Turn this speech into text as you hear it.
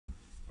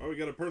We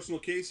got a personal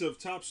case of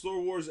Top Star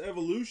Wars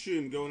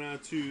Evolution going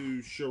out to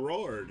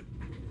Sharard.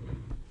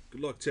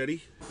 Good luck,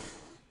 Teddy.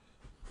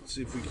 Let's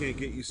see if we can't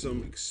get you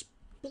some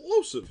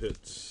explosive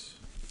hits.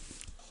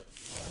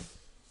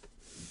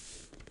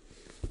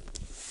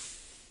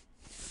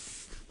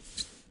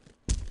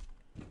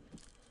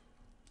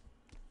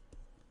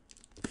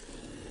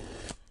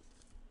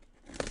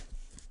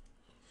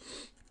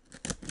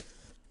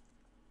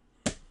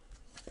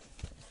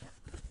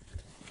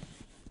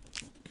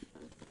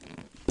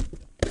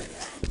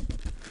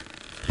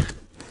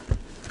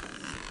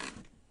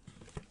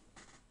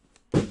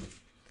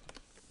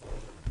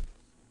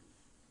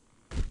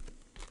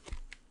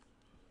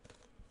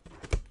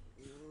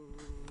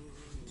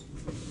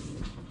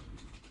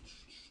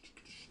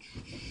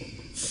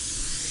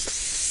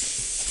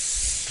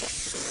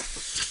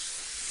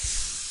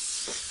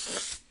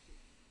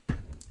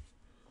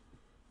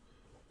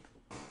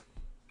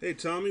 Hey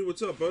Tommy,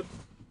 what's up, bud?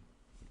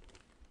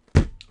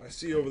 I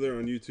see you over there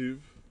on YouTube.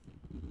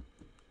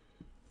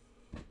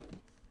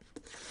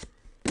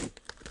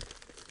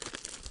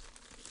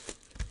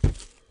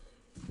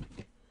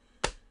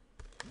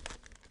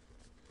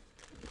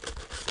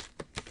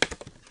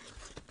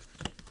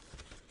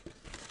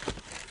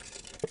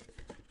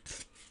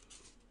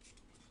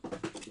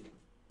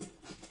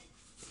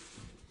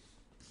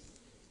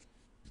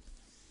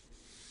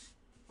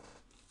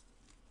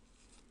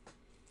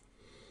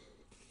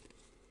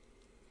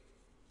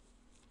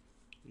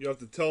 You have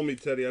to tell me,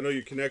 Teddy. I know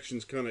your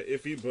connection's kind of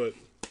iffy, but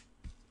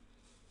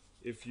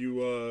if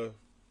you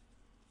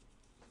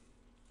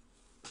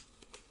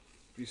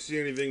see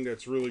anything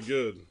that's really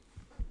good,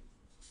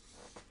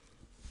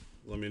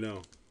 let me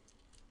know.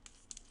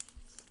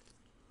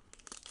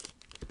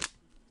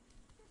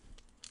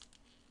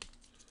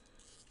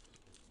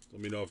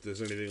 Let me know if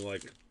there's anything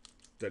like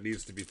that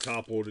needs to be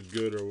top loaded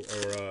good or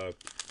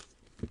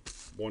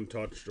one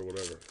touched or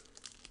whatever.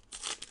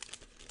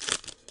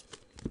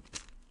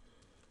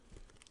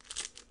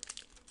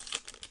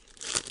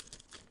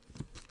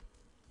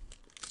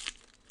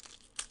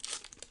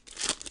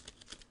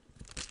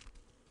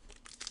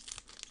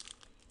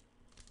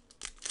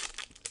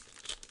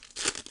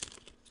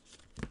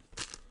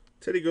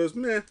 Teddy goes,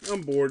 meh,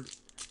 I'm bored.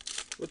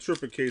 Let's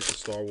rip a case of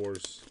Star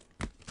Wars.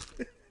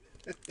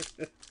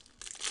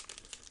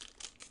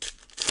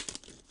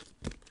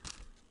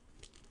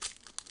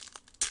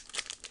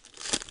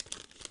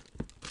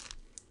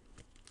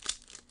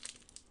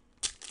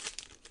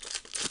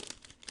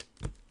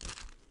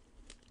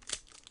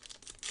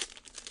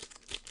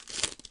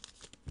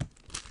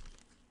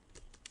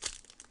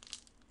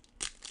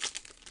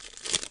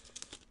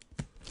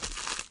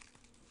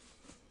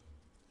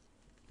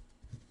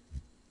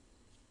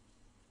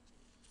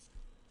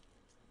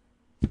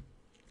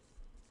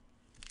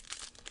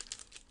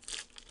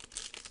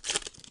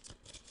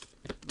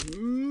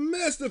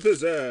 Messed up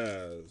his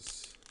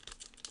ass.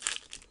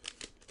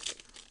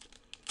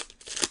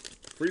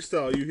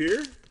 Freestyle, you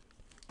here?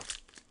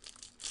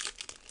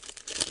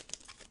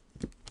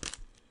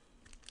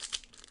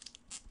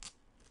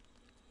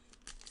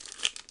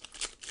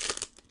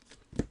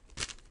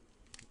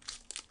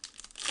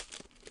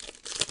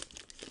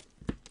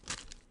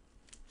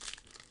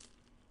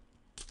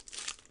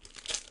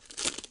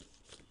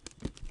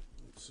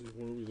 Let's see,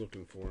 what are we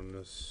looking for in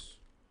this?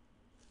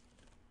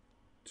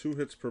 2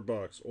 hits per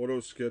box. Auto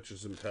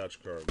sketches and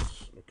patch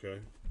cards. Okay.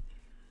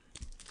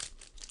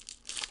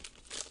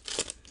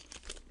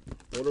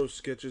 Auto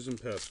sketches and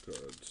patch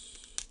cards.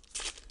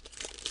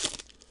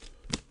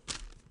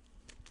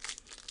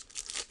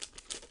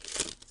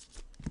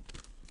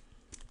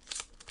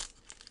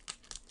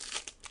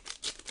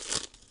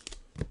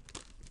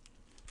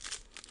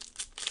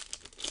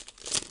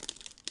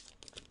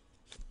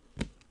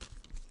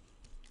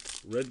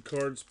 Red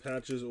cards,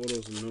 patches,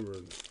 autos, and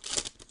numbered.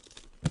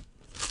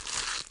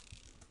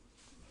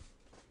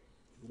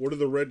 What are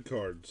the red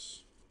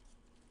cards?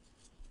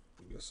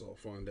 I guess I'll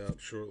find out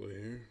shortly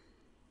here.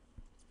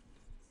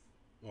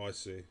 Oh, I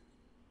see.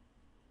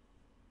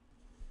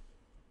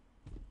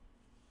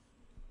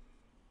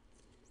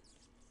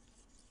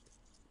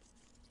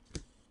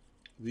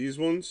 These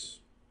ones?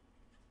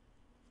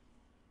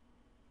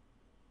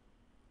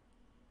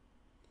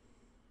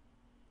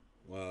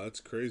 Wow, that's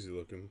crazy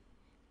looking.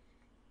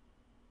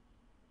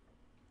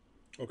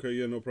 Okay,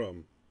 yeah, no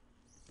problem.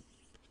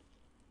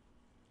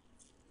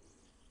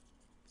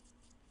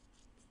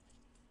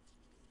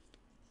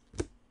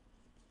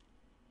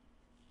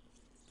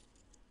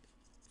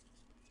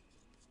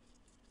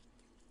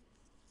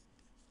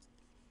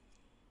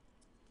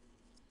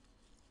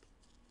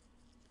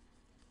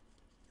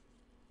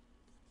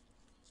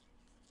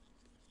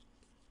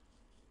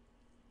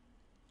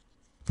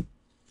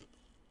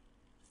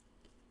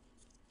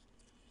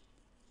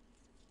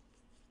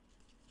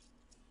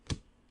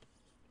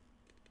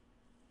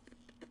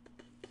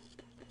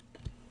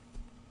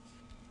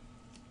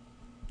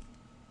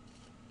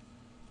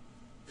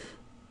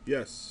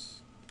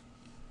 Yes.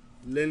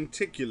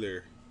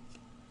 Lenticular.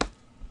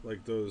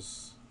 Like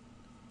those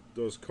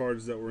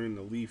cards that were in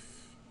the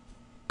Leaf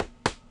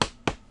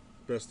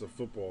best of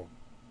football.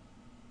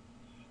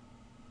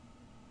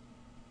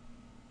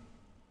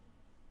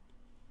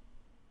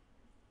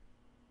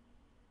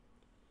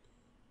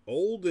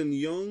 Old and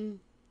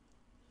young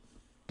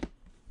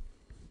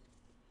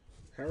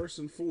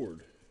Harrison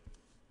Ford.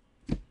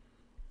 I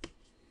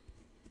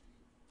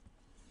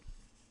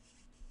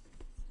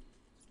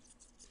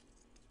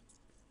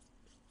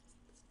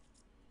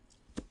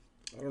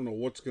don't know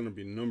what's going to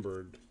be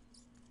numbered.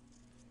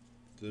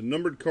 The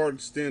numbered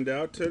cards stand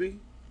out, Teddy?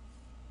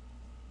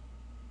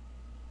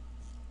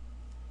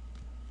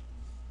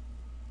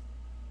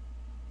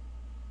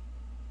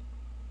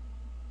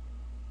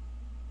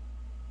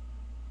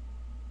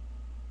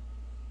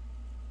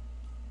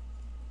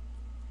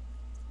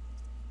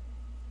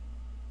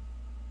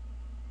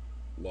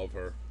 Love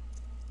her.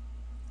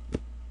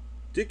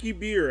 Dickie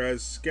Beer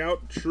as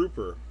Scout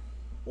Trooper.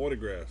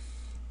 Autograph.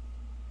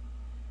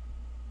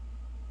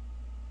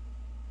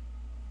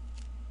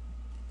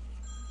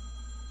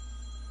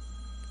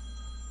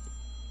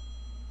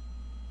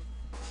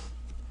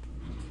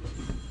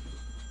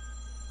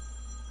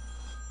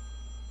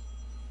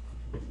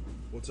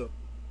 What's up?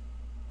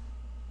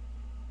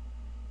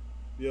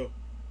 Yo.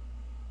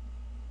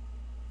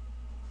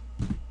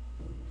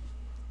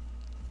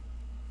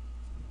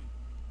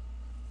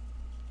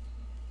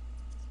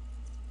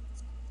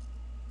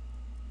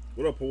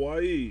 What up,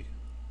 Hawaii?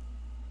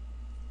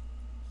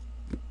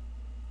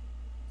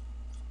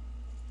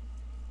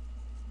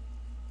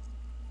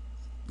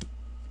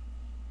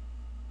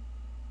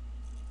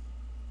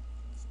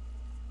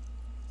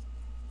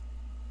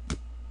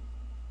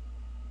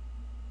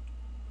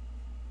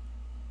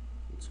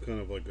 It's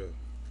kind of like a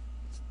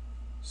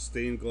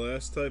stained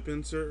glass type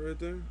insert right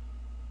there.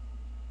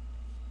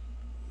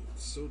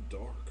 It's so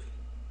dark.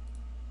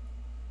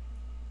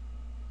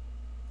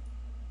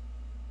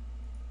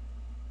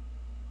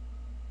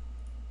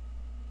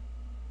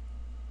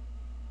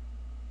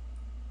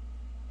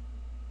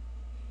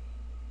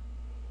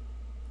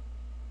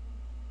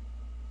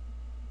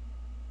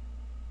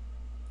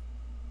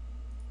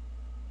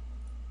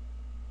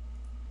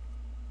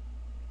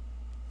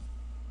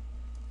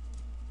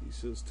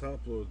 He says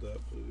top load that,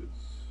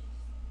 please.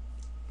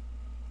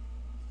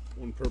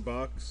 One per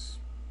box.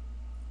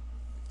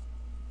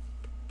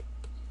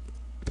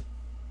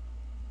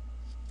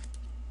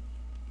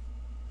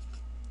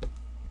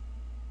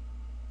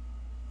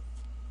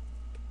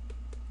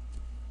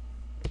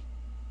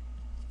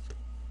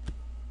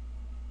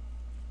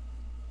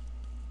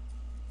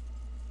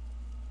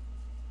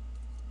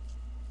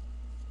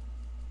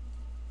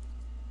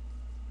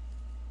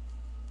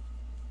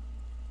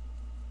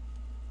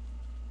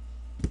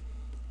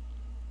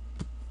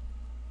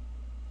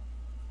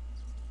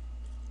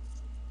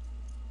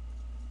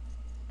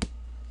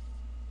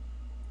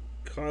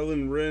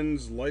 Kylan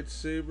Ren's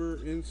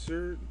lightsaber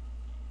insert.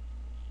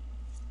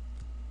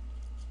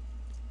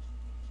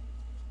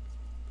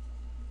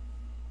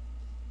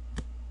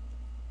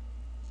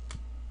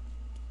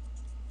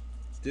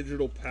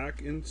 Digital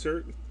pack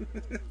insert.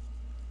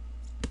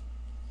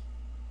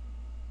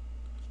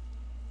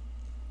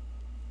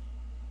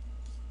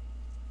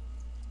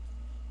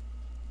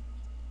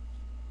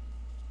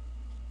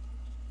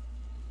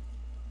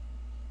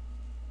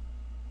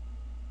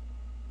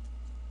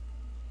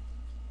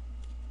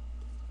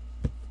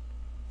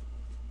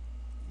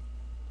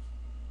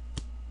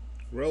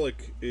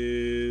 Relic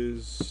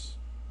is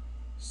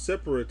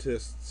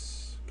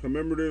Separatists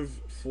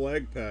commemorative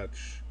flag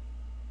patch.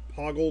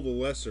 Poggle the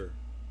Lesser.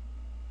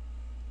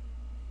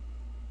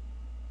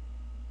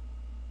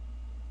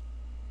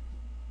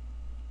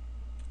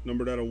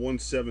 Numbered out of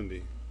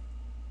 170.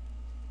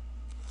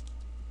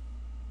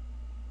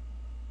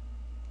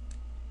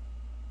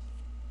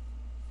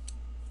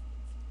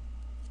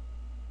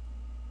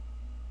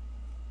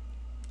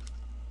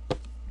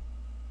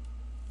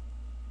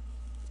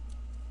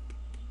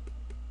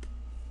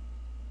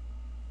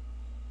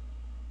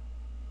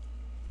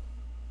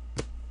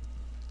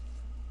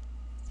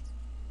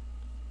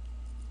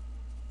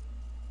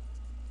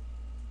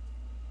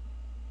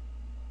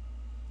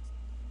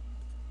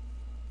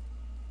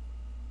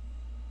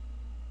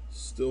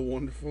 Still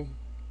wonderful.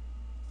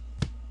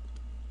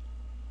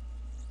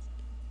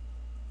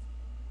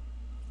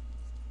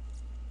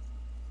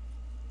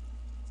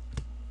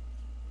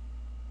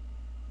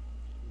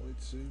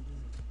 Lightsaber.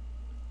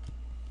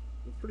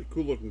 They're pretty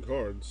cool looking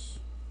cards.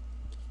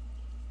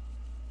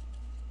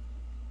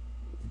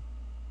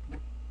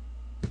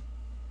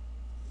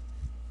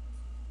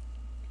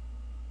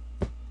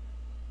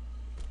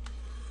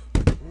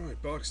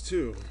 Alright, box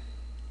 2.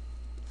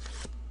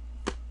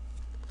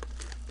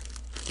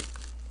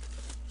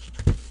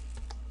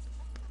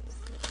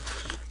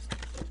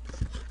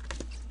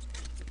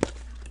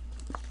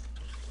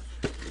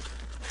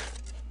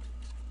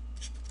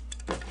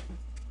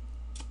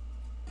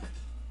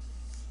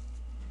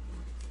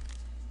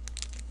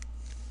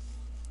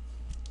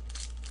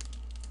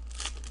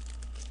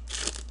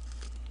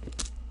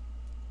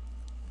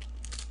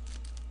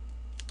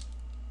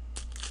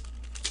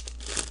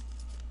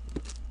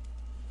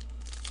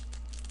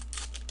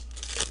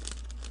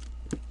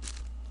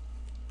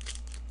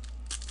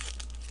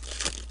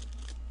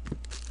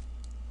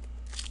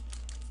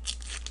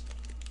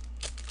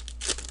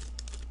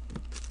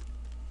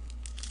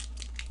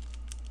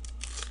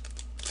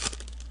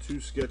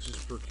 sketches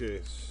per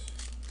case.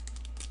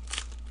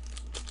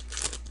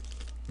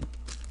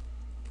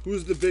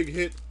 Who's the big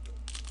hit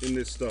in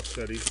this stuff,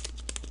 Teddy?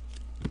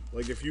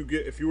 Like if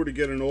you were to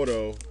get an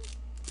auto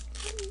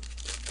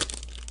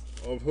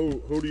of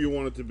who do you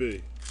want it to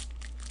be?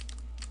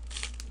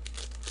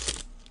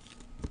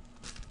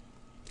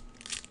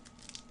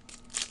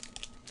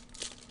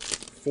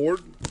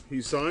 Ford,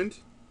 he signed.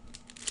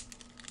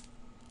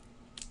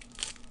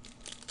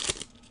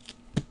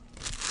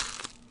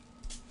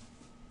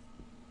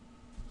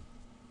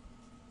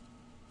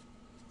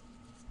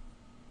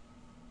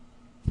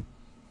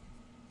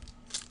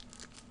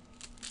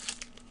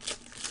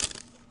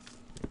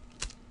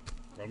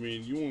 I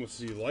mean, you want to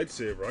see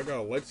lightsaber? I got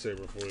a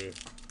lightsaber for you.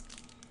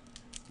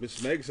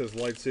 Miss Meg says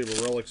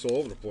lightsaber relics all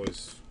over the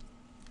place.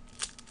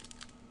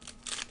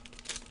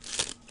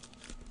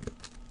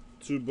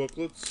 2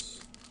 booklets.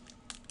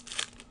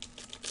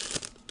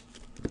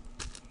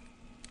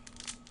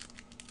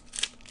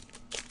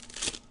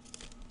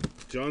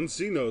 John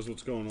C knows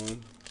what's going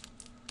on.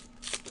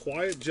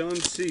 Quiet John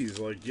C's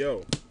like,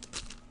 yo,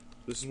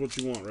 this is what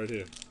you want right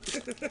here.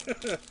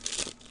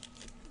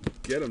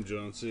 Get him,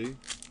 John C.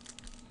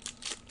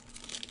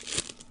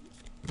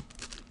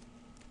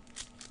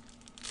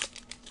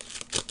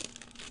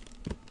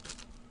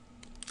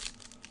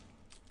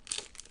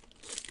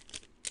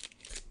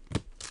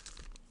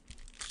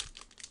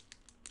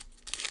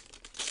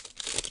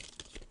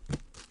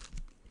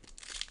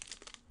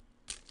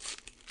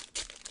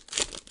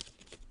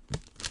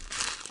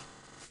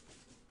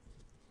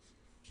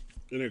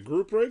 In a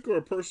group break or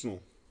a personal?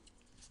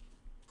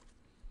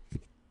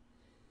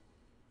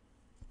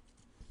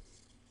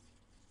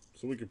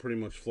 So we could pretty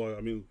much fly.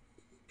 I mean,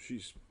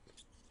 she's.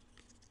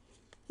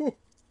 Whew.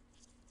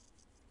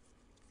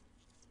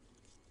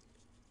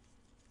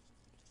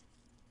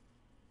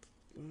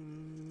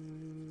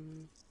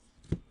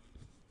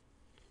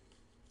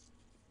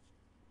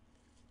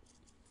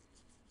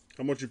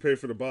 How much you pay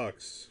for the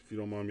box, if you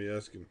don't mind me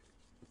asking?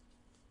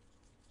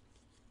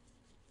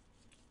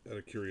 Out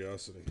of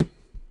curiosity.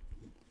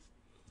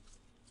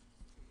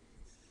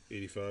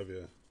 85, yeah.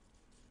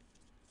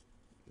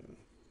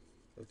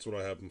 That's what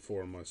I have them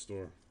for in my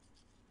store.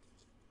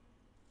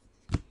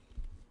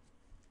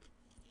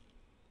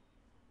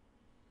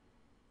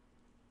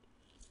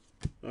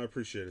 I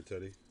appreciate it,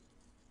 Teddy.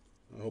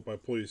 I hope I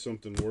pull you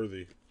something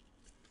worthy.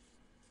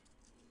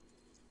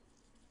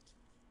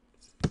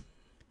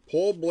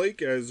 Paul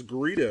Blake as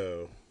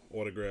Greedo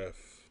autograph.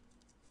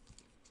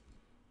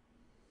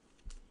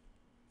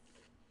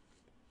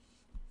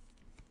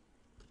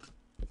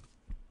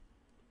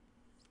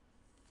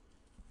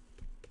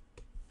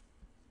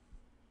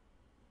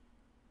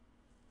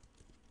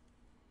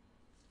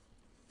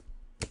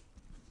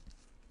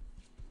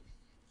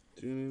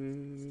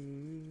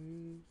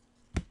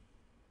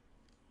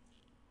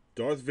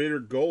 Darth Vader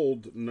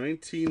Gold,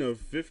 19 of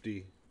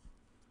 50.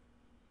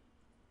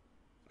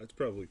 That's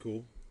probably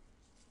cool.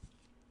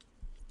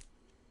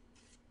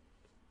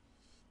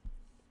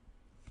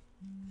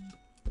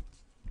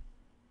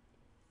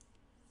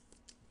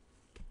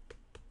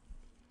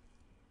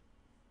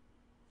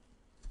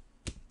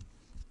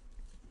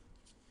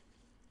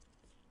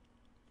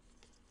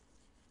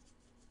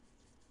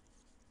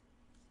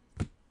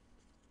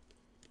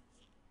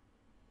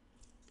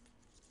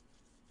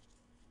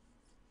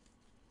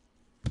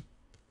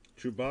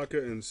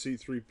 Chewbacca and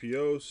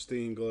C-3PO,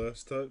 stained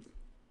glass type.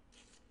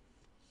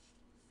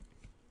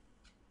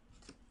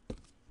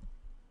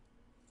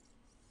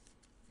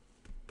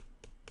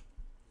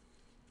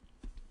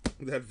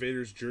 That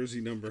Vader's jersey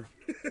number.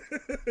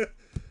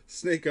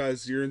 Snake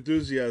Eyes, your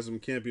enthusiasm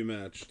can't be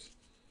matched.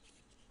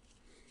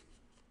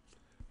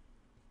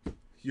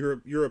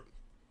 You're a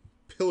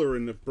pillar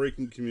in the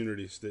breaking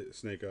community,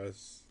 Snake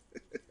Eyes.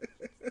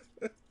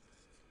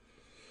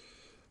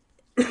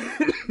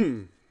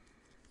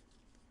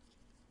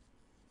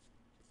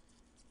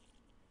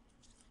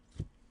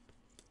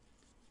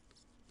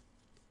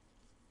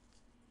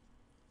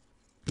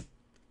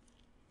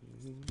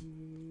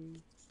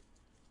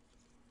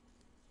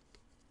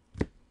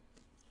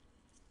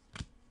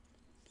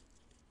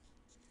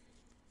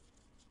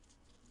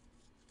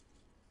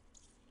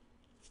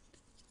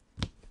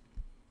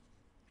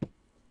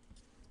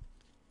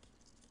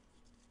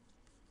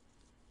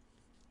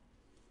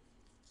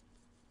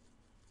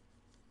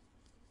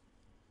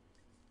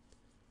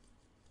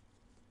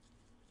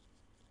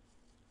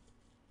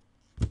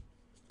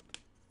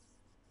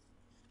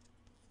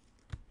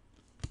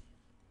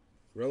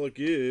 Relic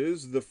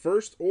is the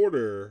First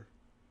Order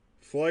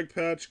flag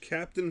patch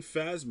Captain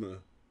Phasma,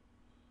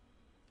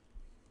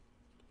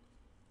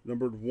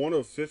 numbered 1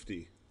 of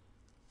 50.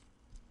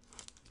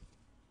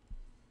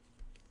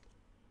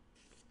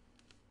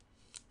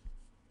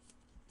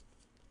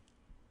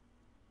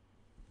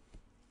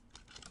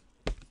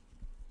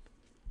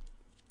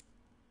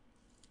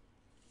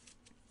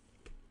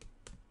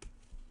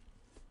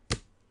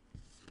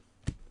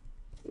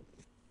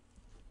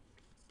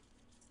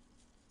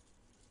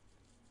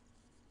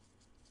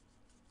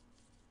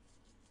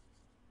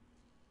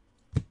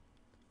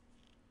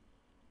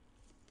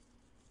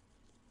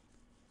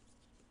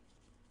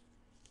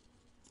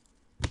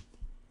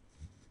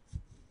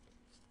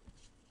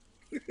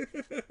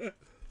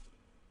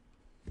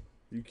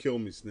 You kill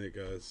me, Snake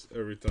Eyes,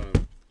 every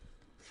time.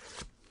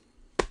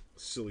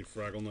 Silly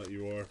Fraggle Nut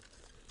you are.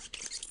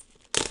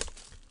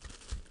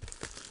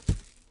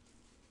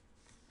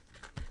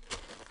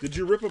 Did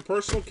you rip a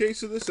personal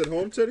case of this at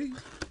home, Teddy?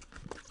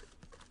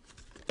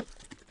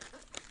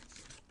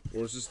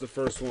 Or is this the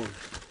first one?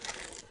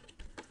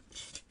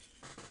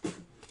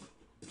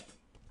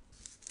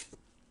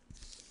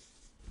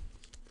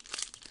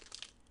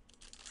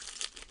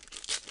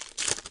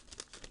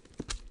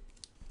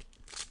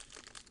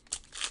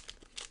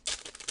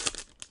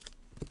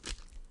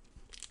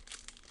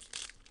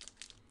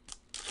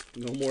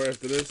 No more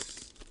after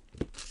this.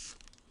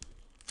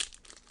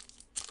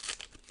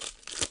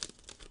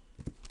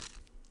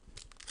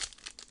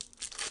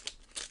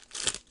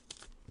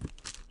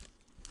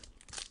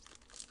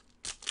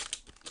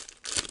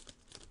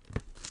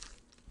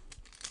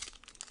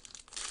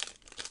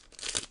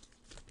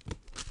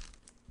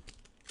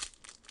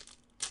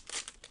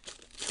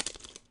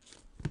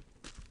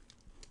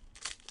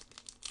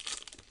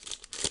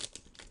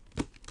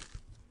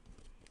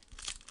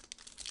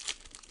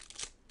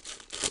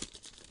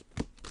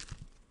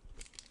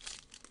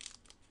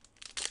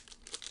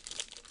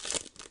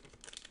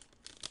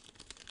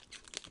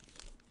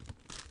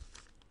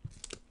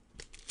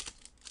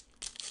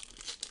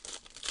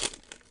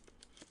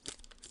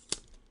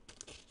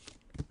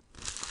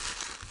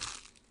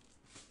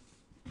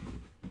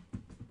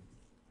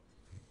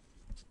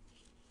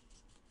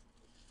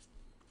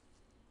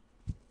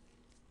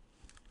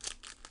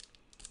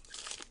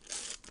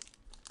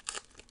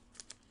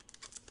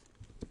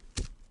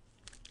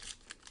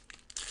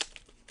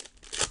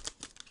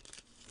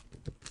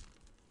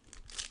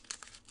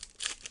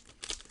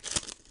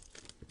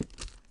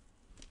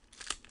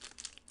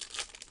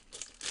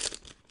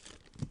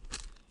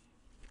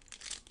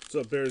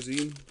 What's up,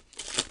 Bearzine?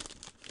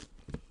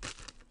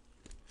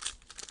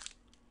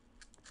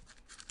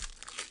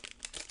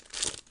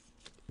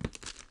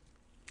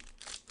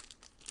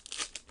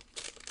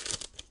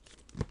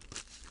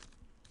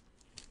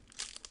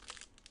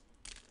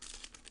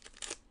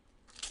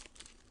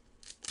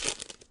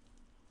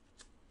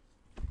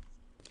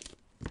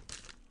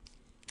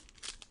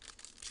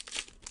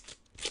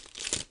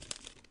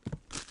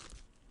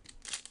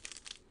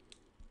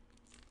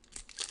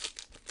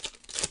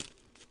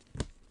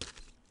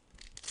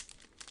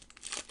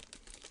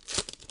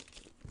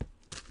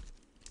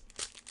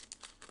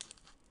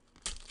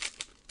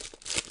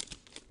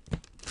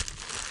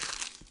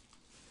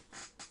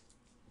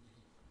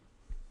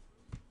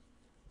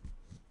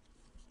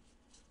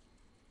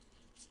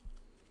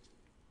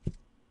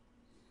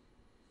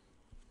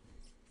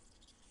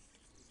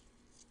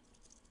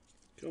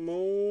 Come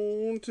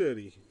on,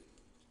 Teddy.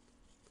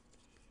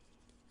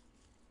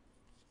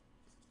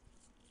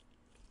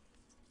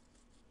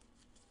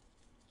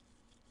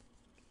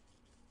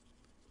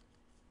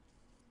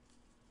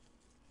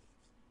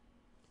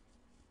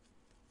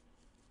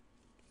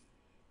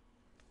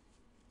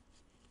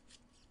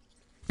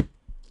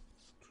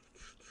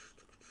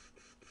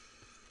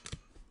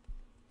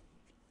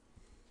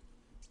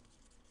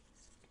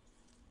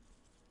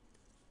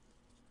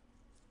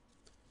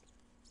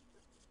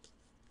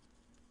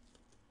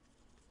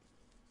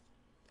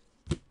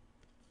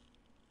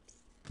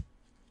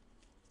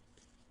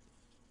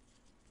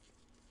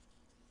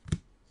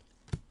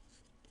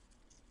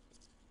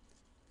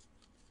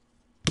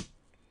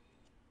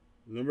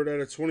 Numbered out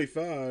of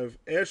 25,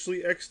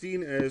 Ashley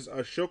Eckstein as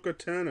Ashoka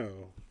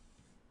Tano.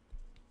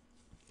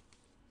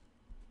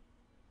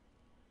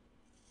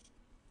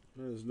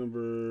 That is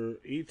number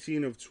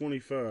 18 of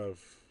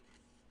 25.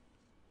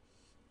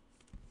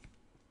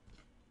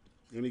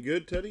 Any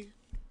good, Teddy?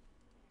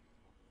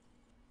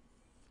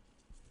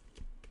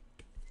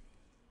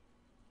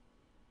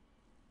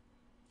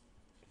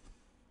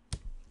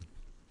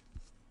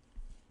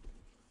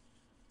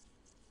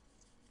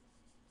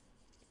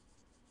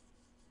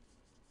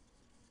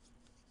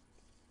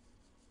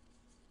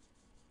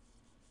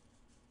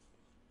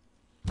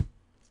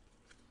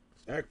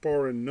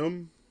 Akbar and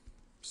Num,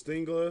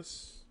 stained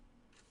glass.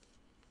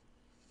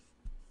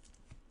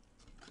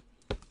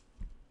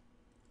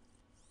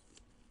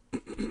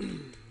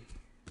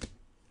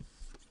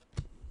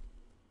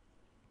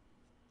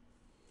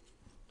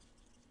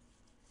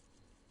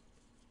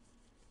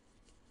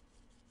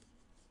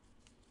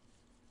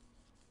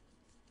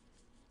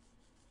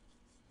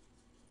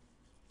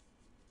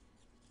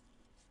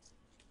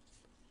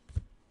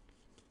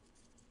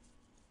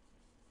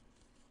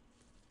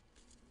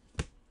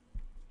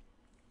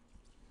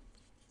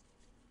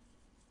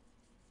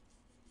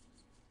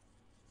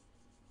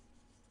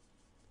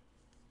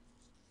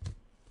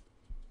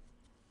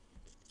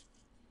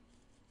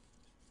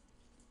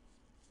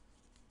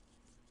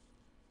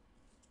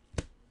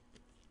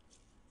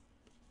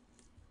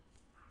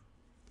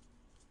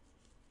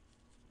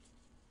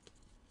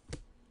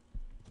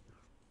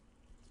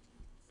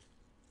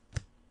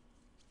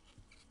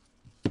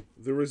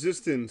 The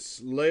Resistance,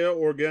 Leia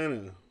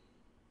Organa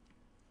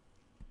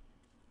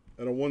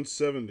at a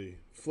 170.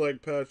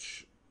 Flag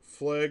patch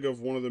flag of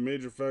one of the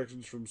major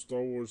factions from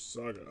Star Wars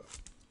Saga.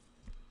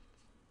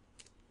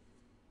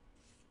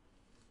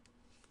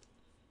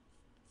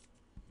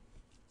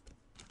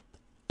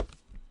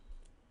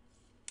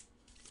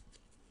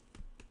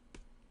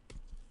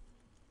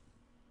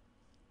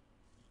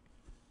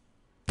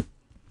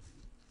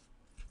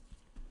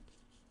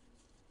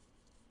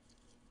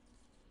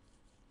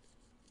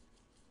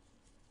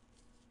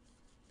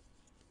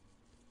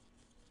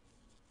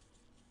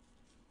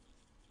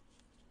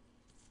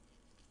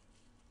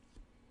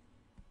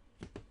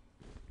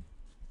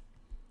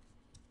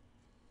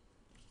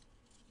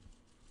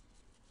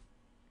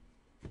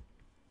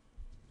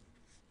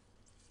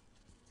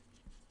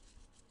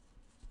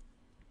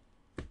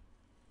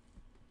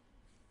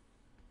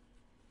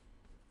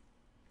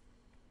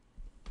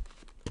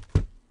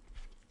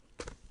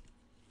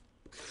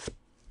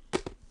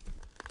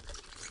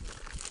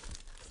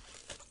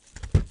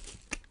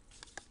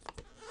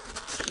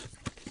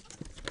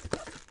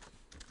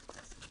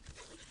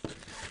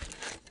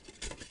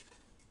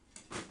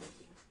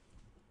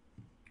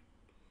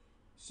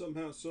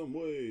 Somehow, some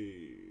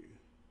way.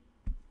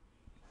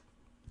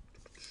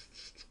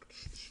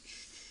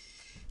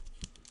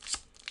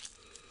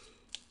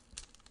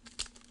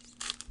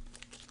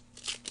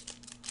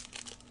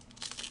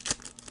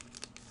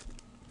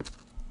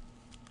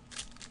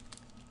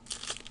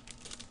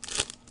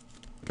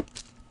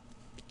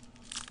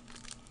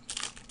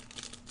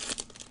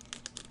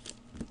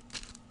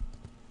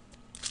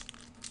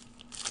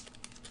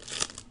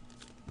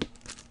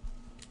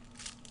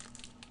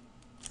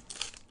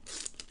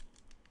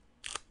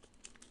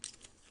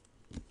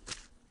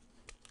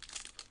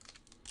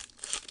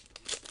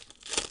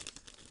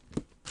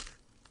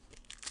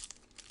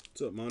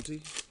 What's up,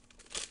 Monty?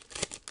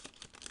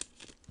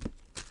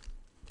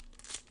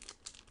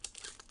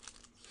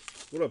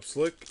 What up,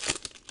 Slick?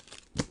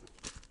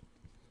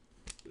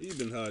 Where you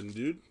been hiding,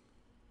 dude?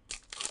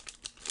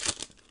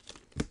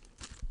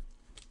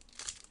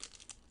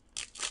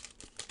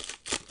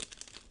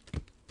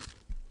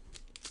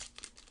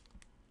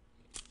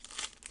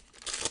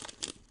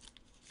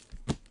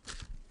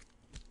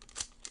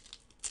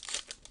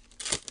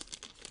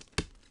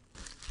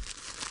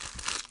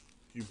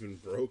 You've been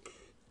broke.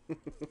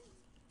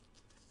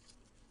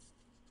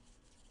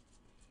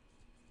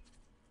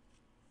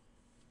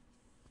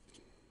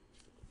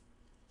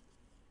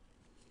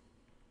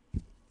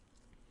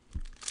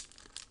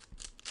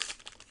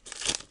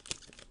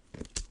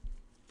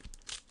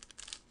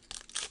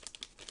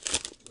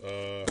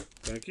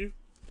 Thank you.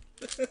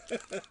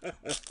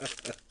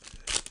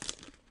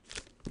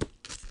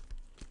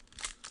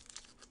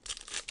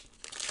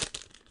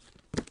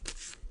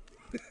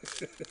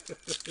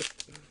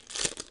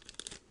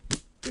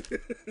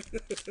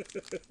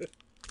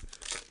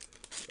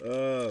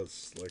 Oh,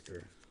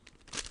 slicker.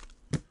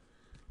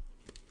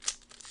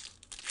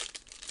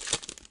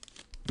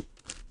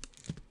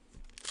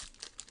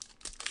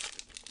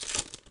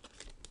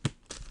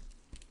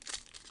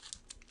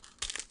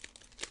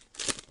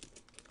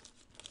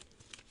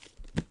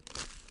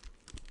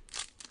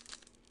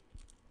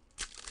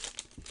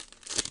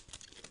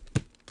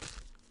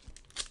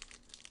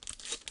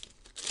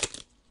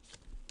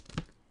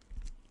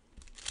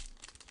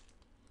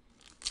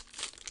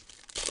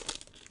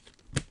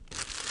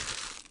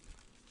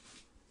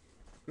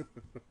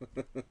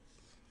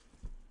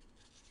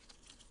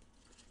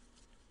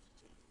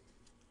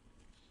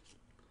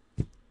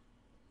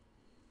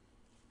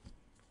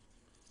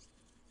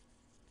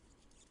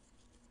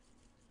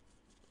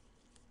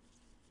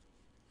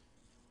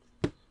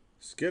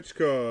 Sketch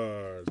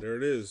card. There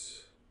it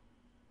is.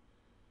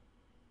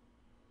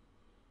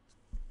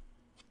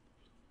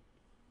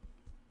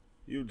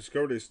 You've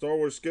discovered a Star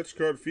Wars sketch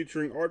card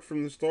featuring art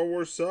from the Star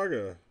Wars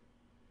saga.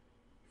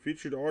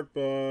 Featured art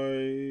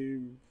by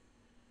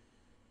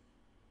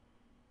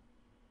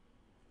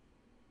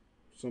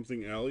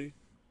something Alley.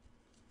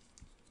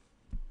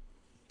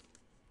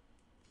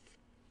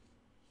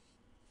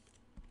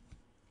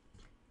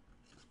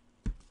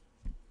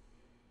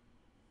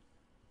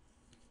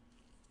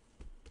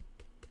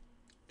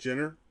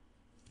 Jenner.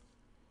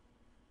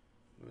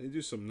 They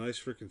do some nice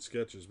freaking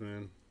sketches,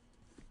 man.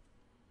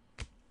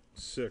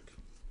 Sick.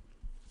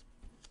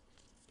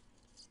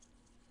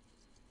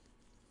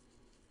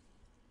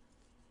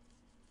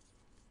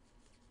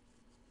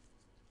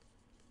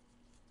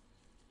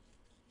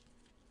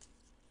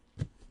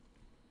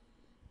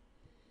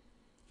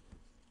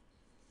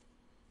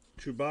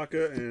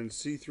 Chewbacca and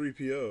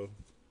C-3PO.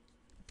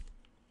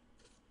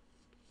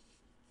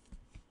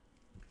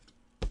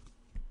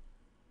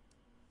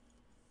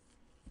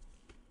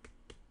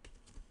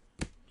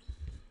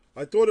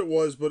 I thought it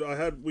was, but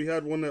we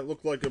had one that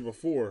looked like it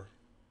before.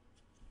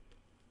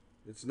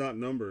 It's not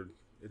numbered.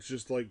 It's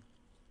just like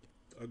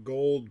a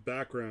gold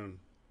background.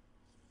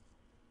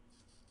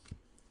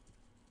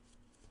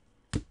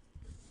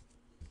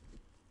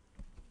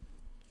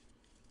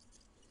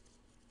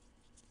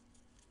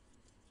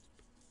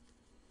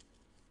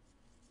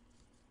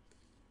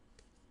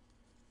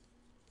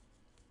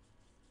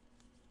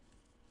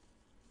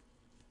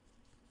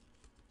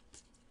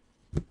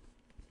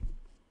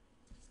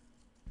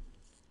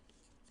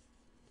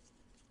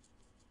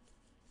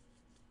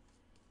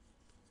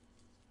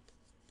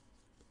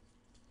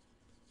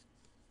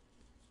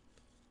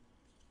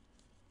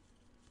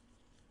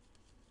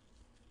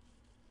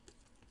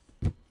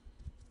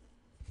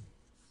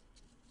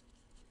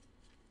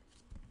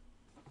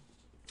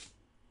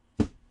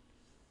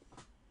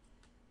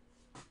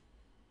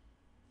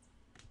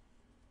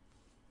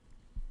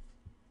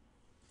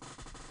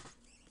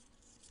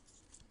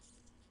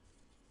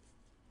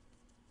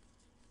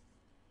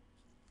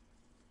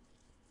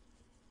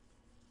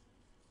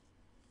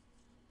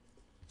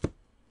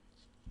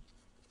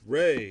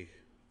 Ray,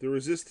 the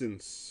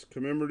Resistance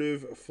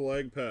commemorative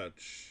flag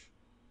patch.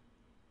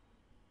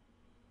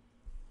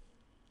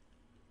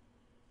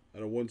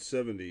 At a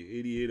 170.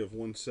 88 of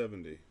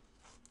 170.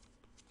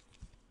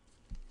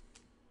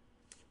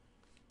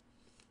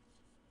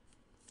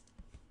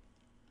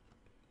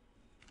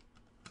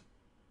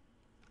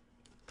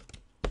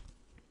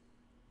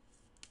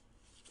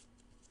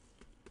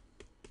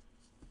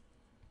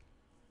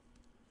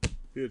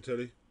 Here,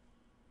 Teddy.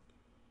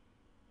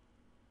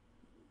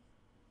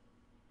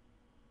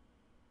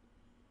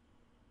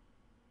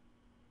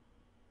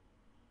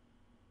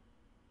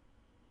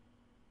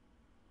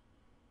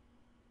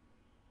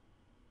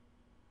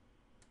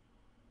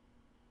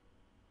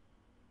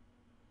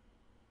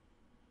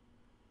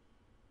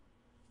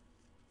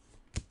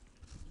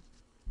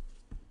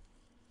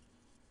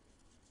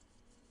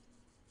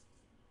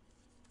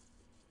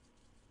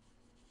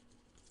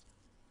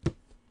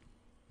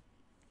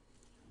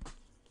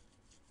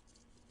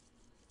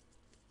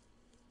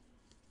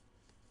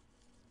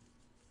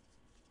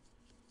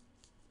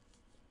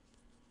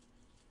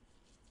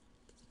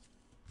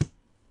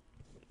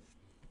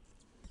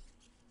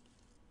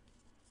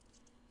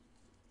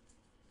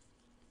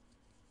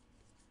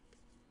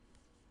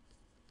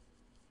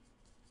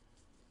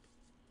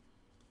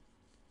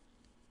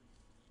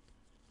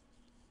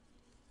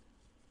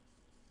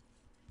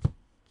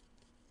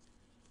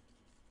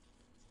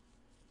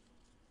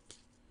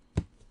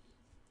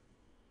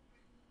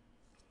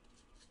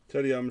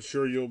 Teddy, I'm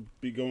sure you'll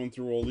be going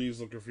through all these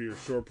looking for your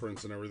short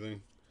prints and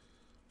everything.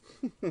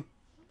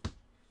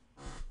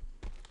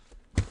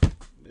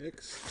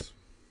 Next.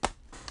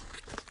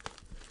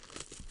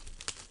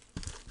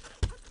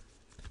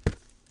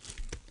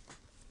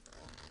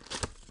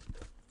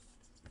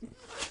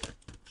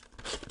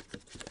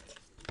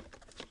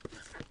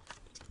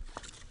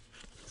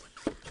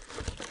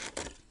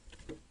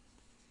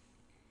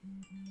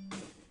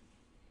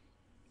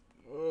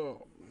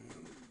 Oh,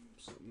 man.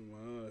 Something in my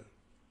eye.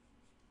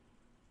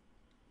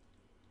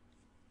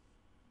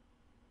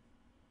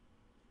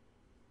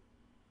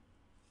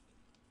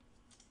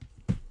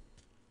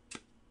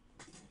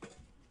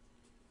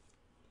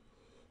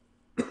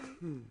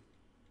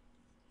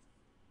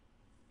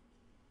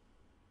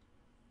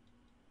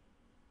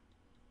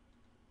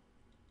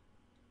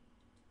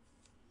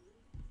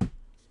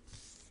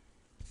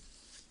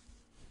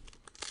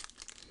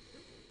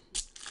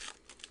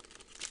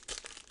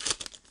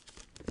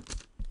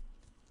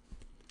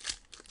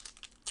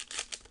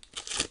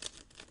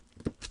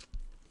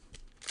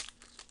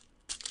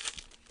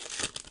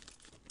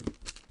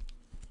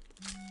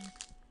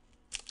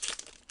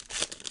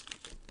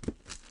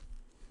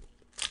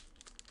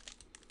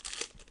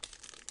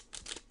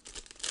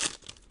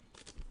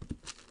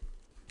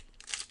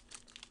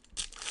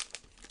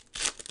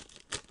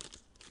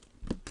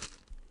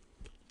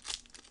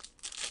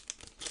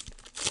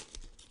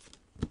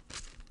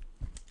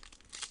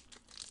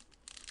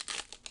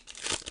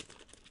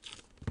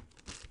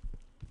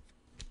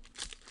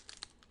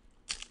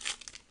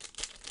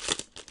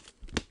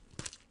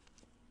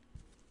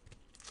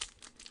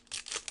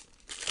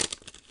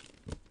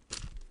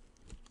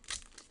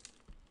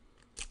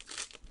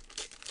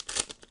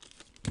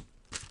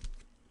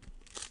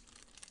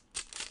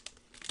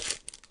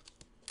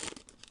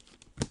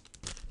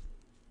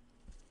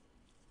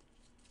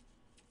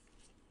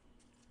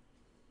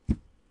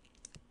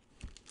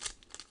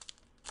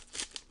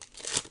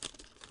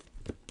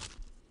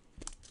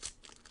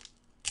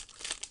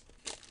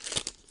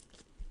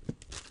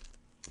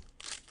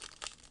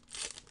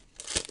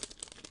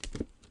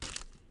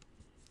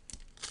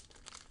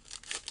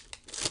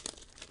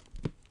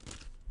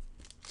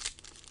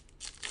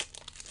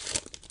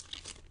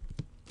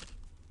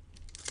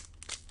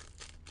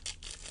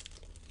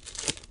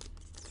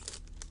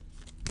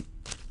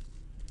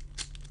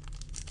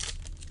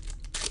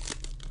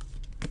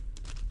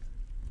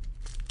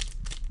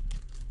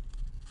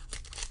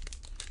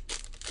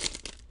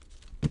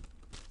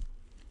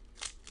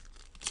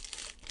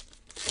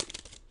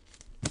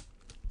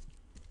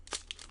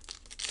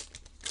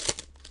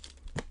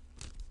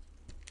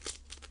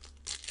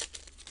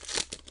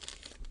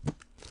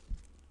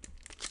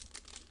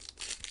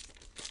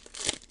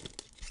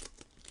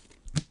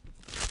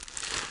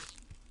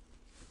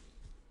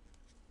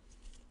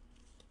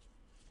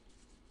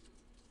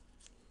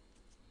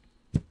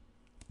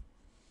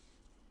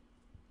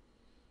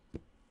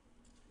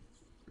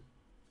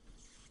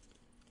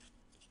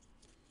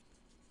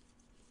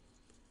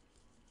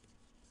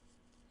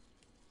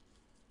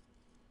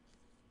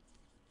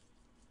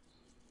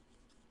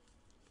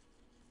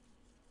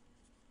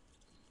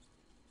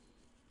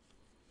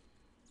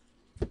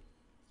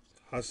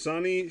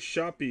 Hassani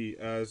Shapi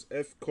as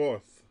F.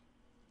 Koth.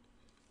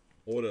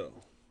 Auto.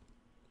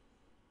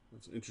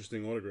 That's an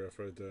interesting autograph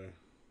right there.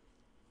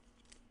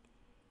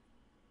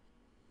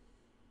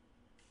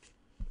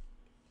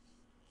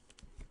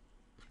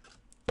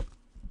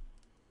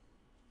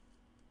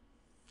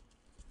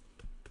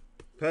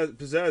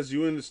 Pizzazz,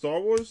 you into Star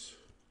Wars?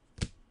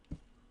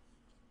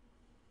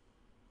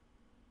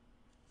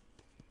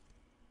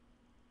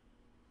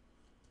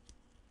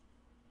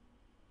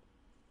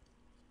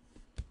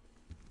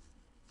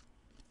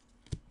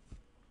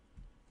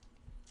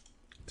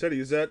 Teddy,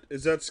 is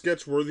that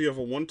sketch worthy of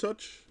a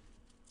one-touch?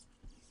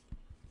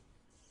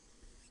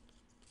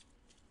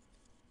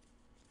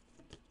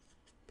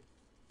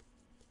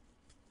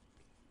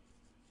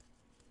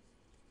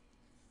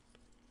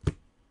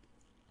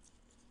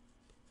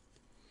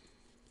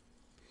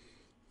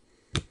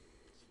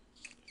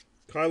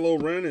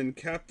 Kylo Ren and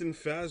Captain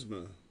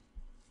Phasma.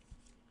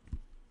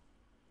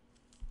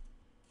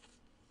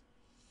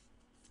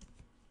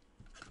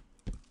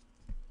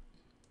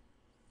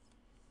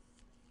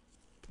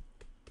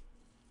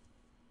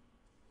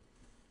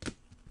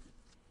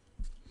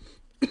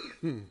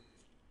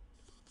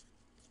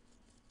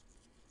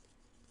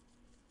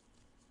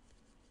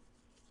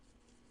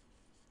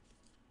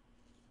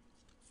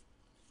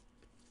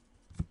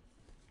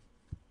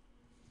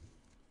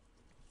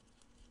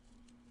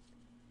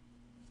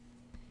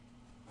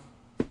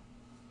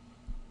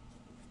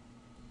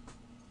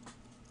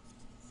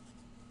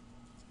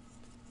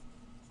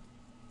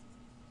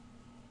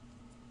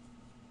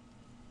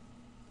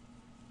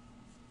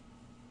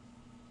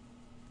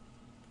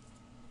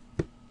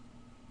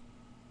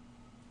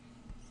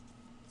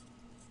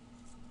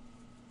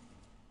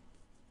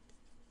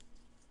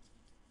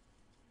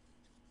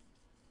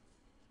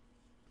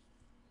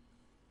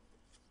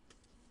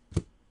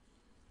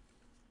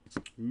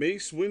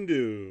 Mace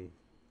Windu.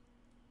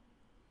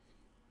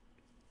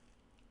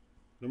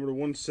 Number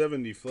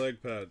 170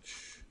 flag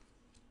patch.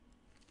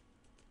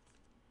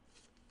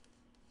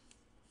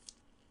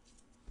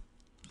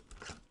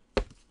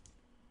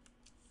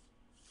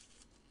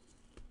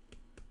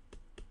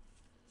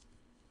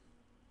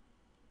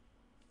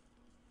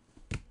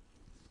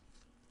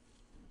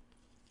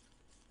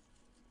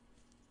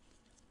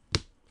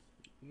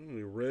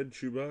 Oh, red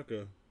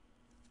Chewbacca.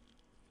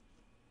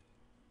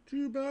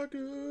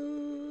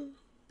 Chewbacca.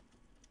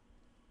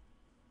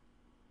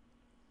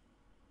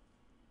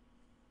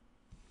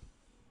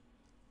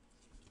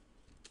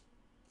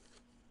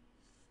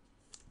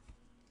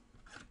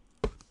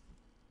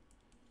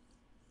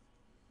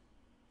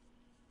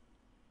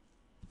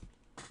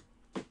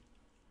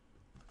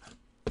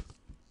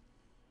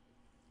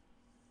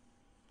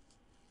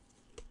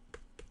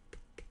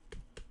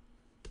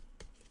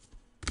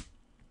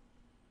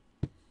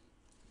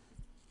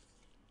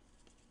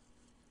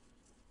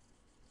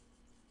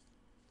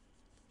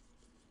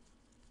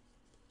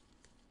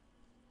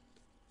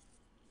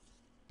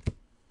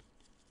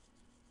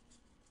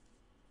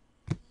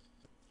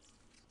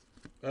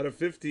 Out of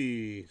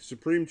 50,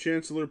 Supreme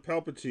Chancellor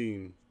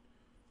Palpatine.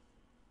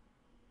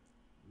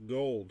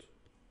 Gold.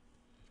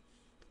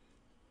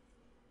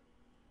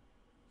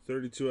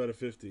 32 out of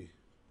 50.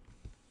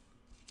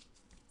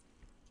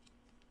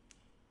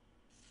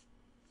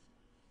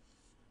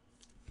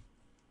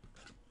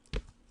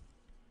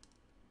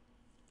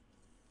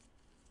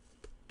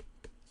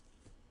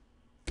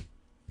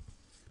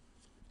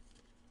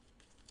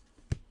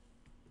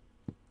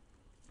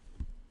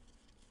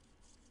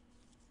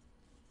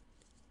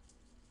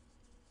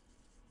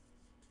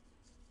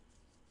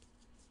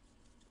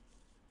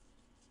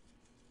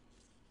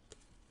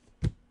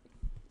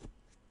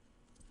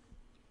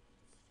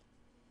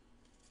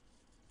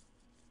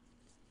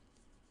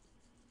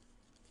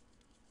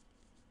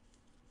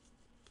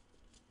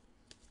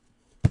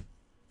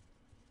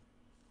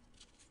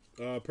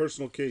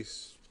 Personal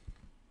case.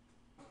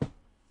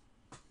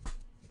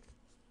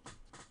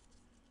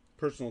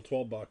 Personal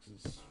 12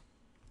 boxes.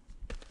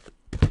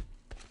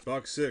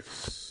 Box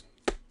 6.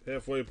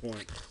 Halfway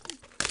point.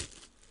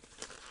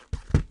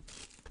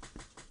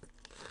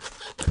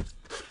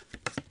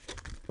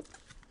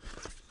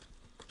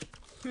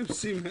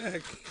 MC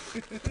Mac.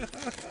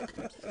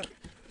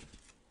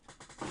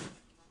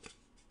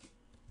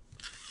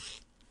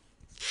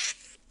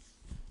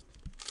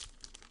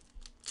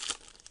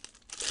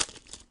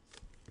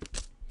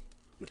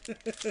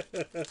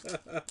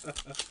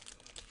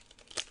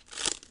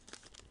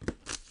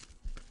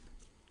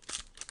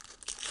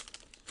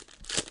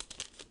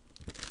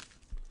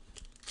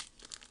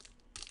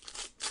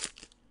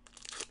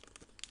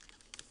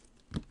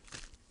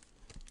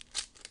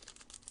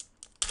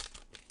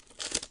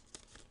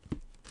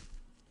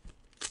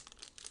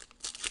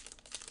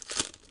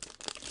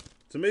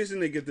 It's amazing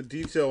they get the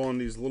detail on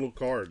these little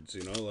cards,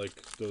 you know, like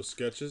those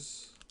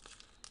sketches.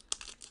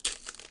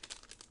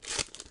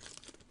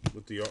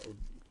 With the art,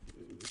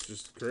 it's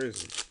just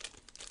crazy.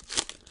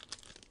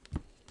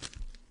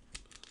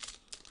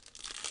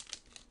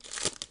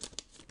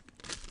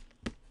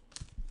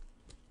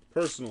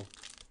 Personal.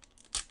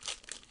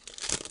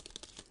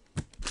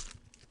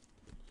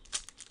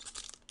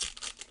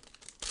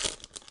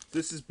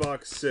 This is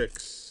box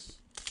 6.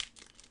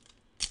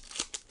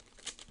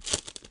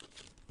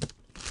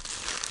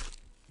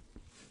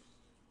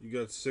 You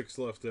got 6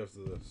 left after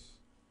this.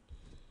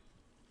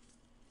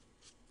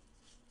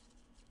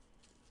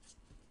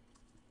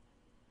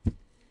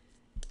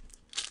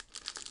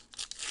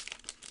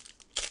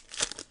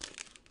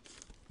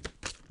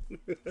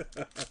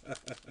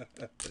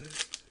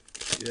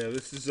 Yeah,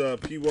 this is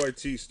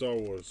PYT Star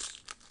Wars.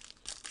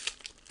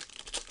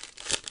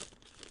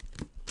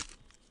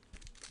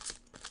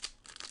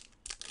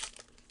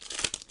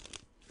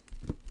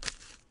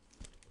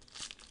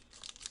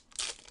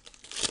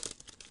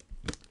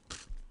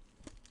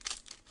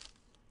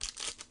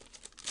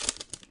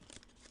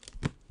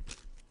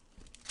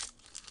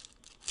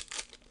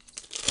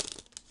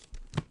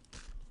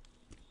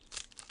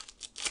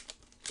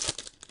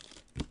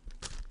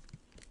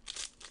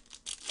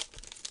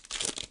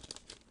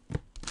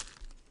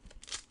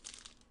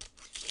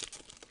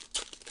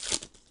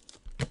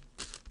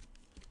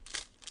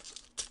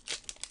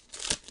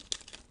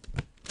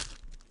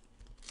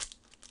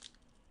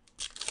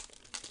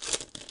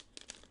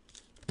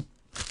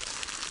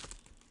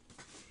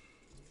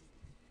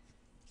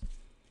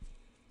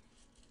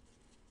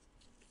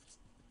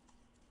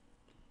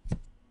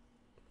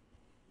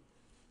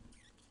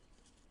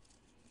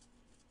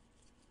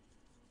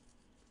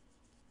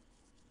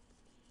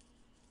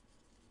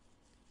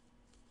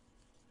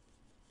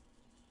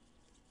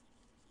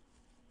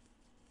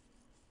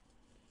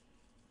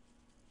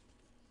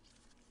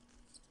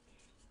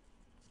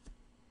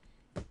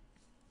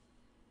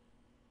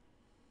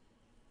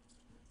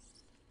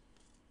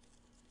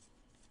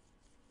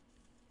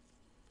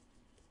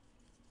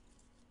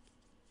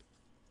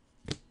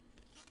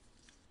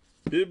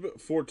 Bib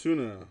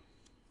Fortuna.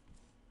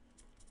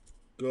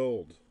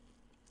 Gold.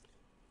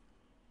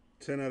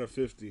 10 out of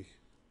 50.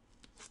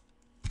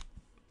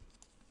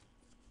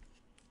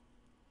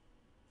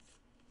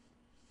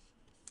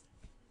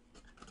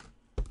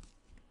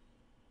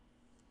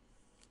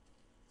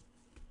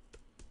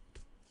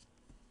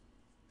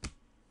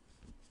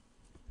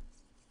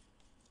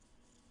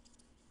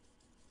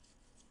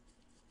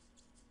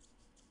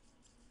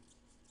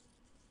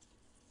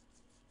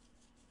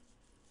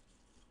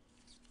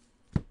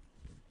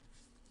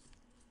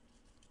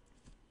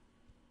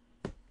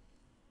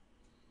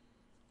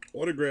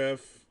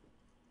 Autograph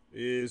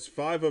is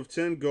 5 of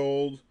 10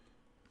 gold.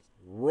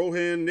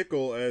 Rohan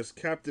Nickel as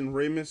Captain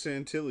Ramus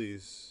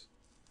Antilles.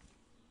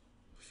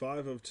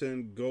 5 of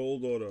 10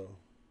 gold auto.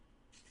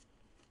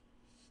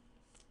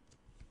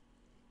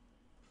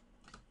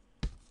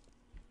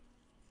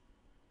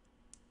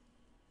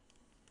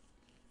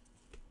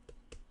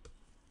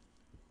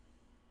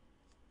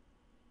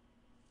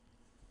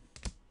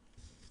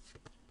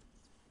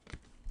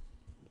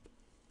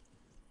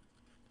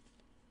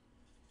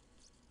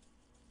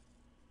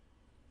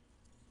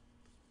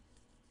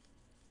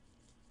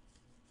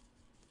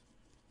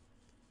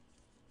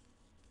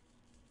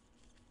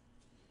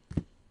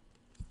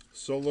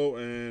 Solo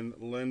and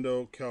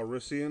Lando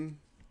Calrissian.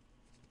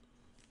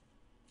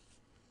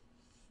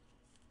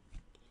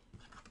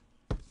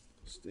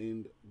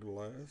 Stained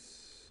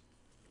glass.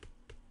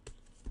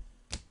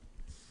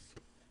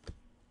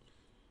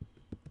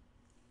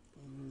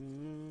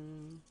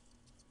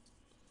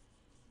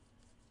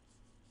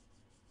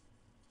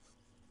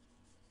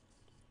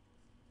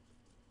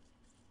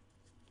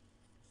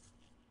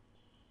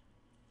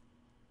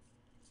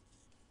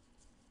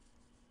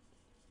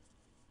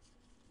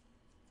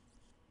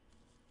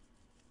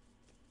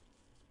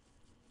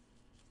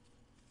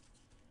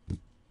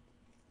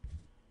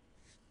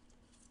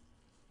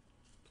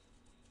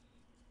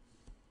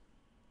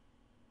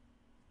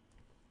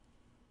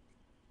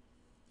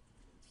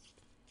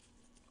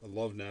 I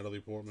love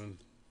Natalie Portman.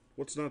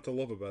 What's not to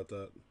love about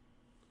that?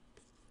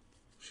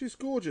 She's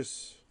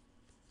gorgeous.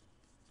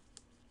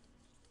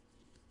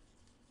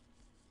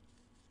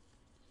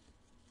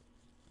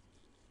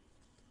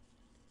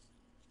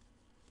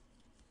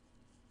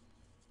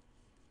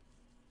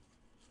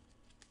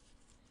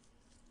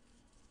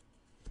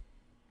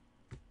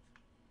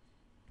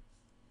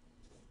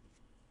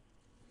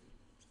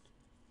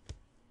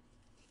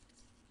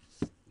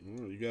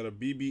 Oh, you got a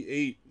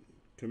BB-8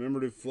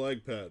 commemorative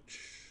flag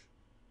patch.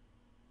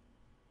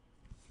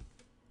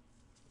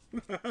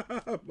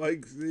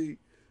 Mike Z.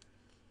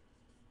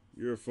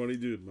 You're a funny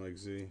dude, Mike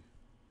Z.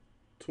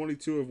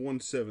 22 of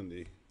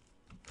 170.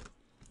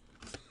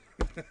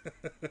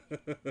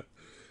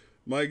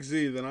 Mike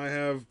Z, then I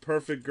have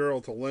Perfect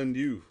Girl to lend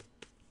you.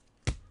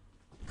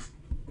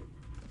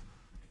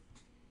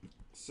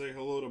 Say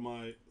hello to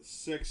my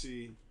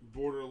sexy,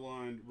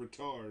 borderline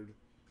retard,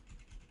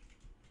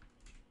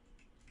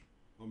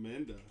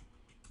 Amanda.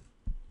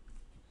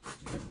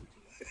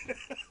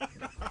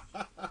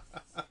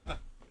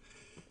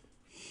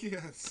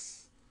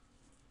 Yes.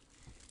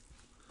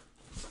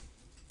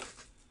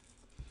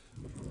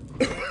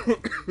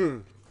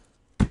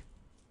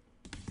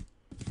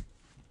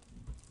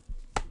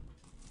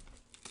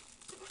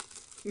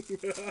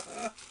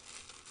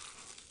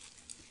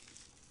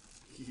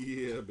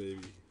 Yeah, baby.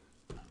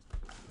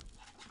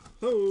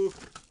 Oh,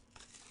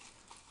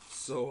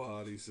 so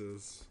hot, he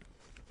says.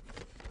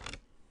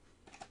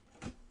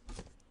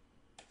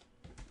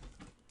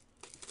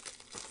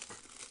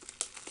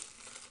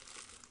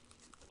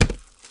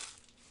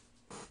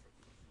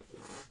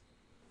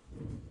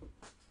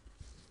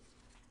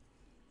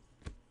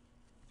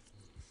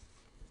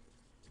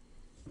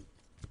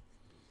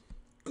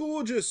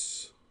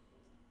 Gorgeous.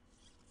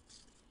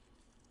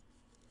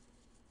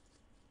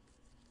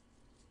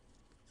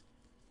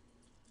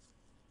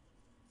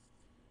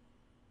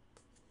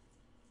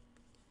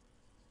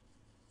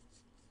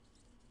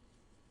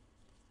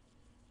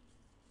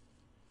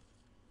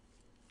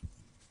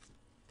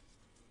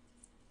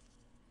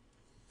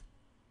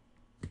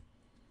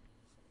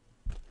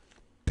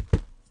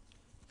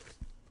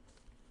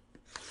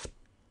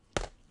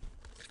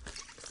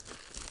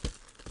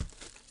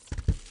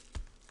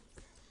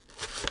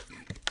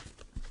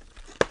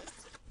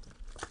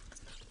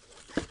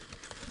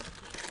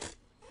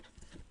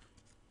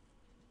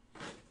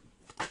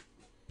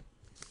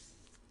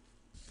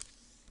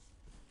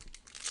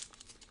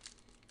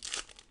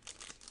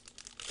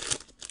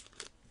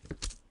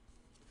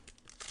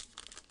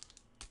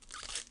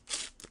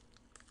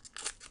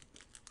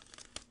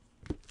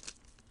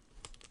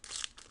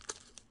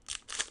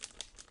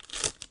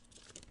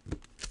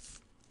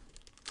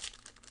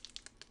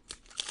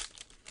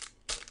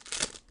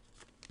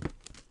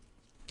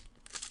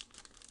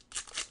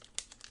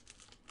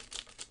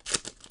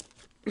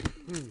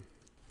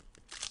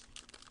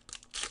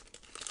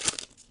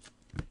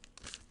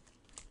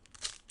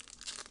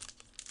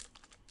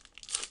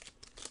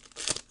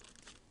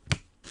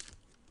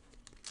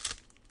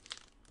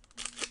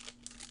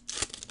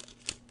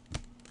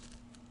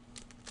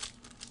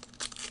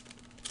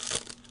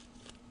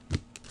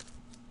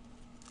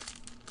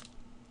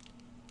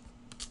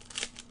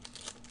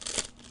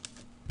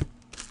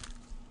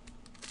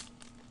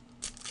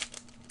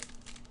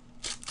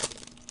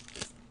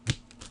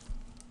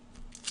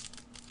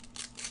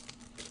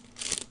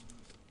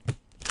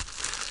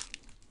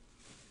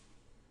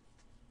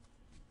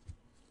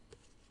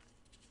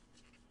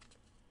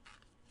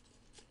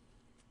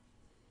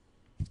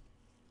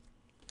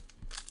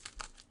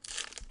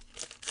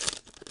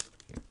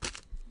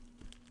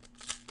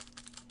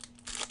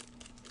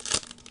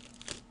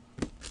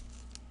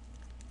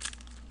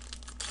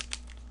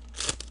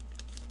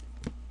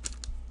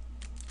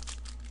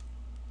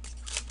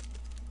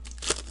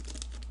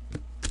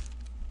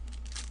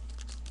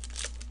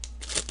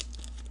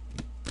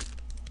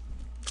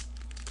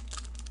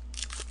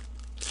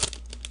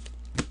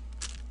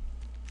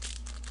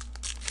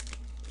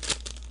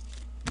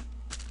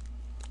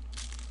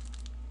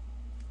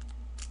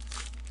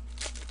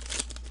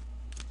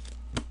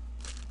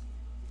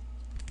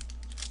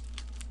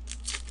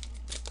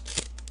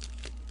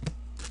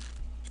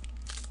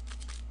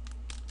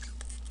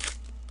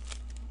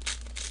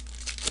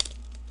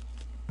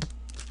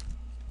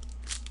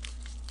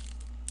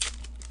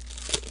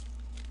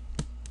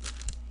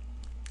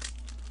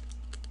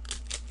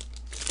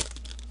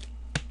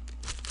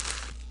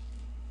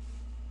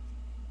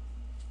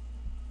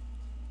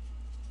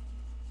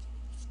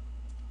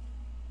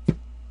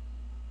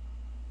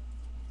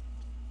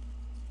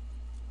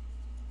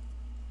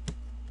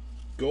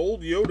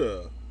 Gold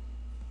Yoda.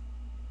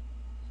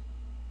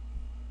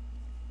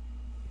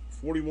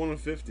 41 of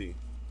 50.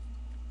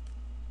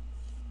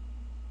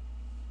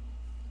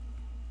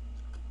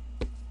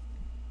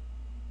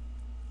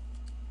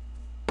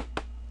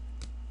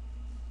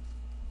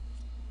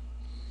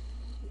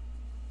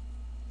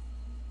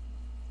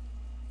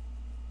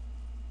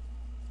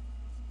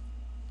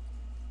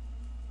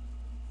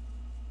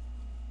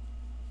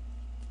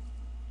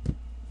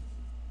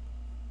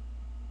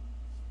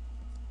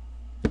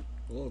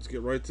 Well, let's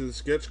get right to the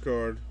sketch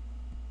card.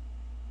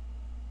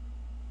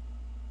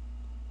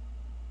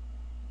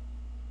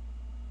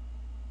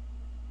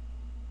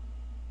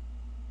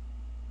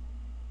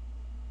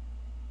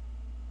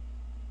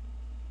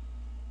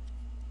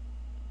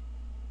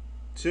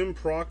 Tim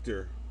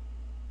Proctor.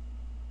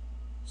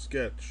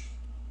 Sketch.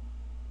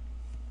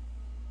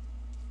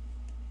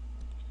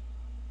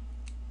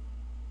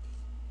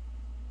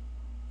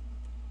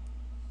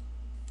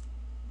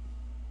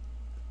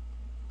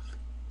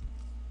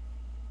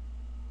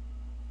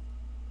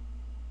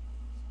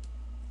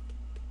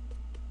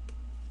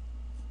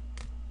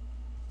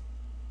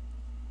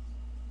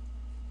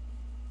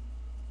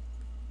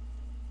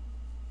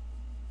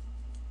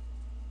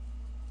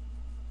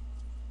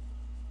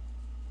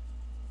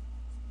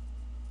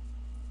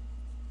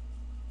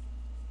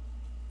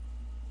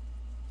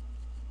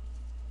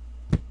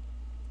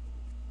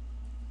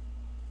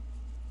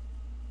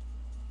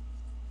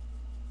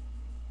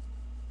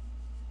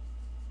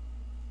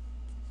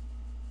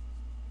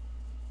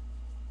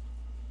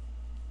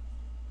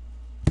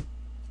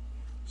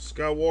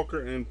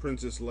 Skywalker and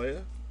Princess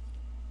Leia.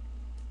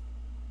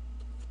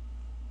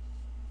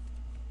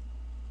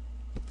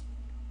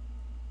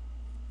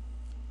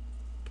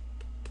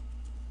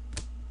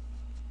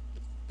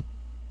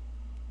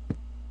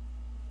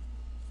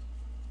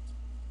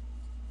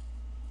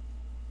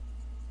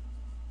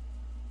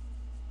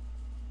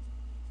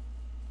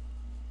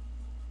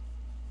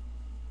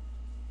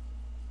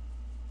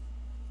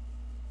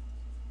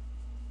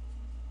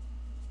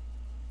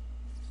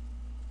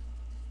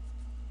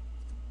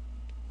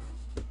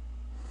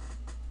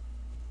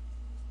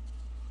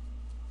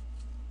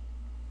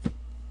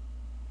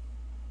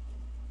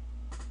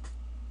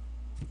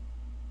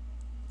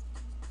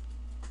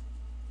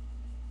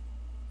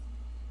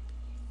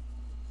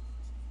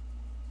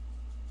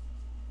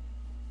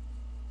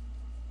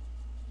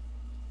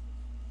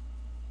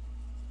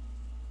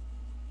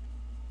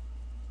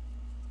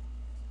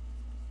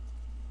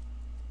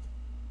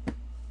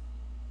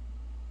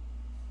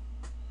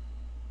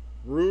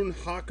 Rune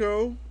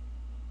Hako.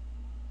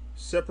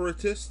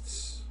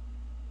 Separatists.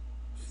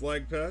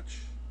 Flag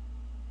patch.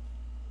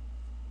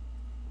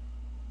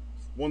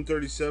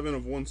 137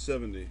 of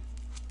 170.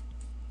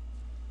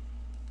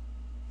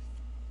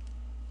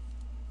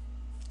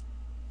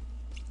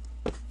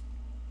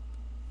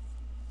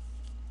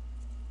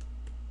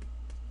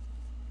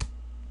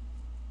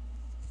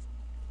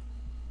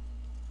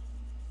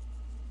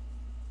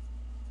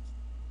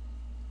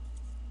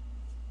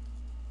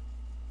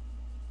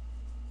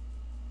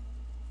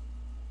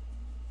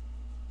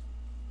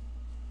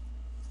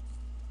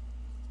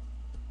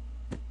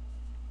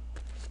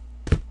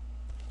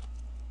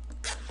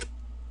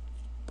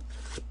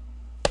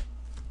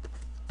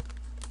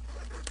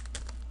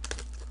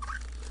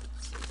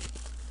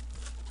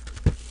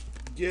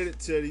 Get it,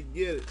 Teddy,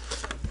 get it.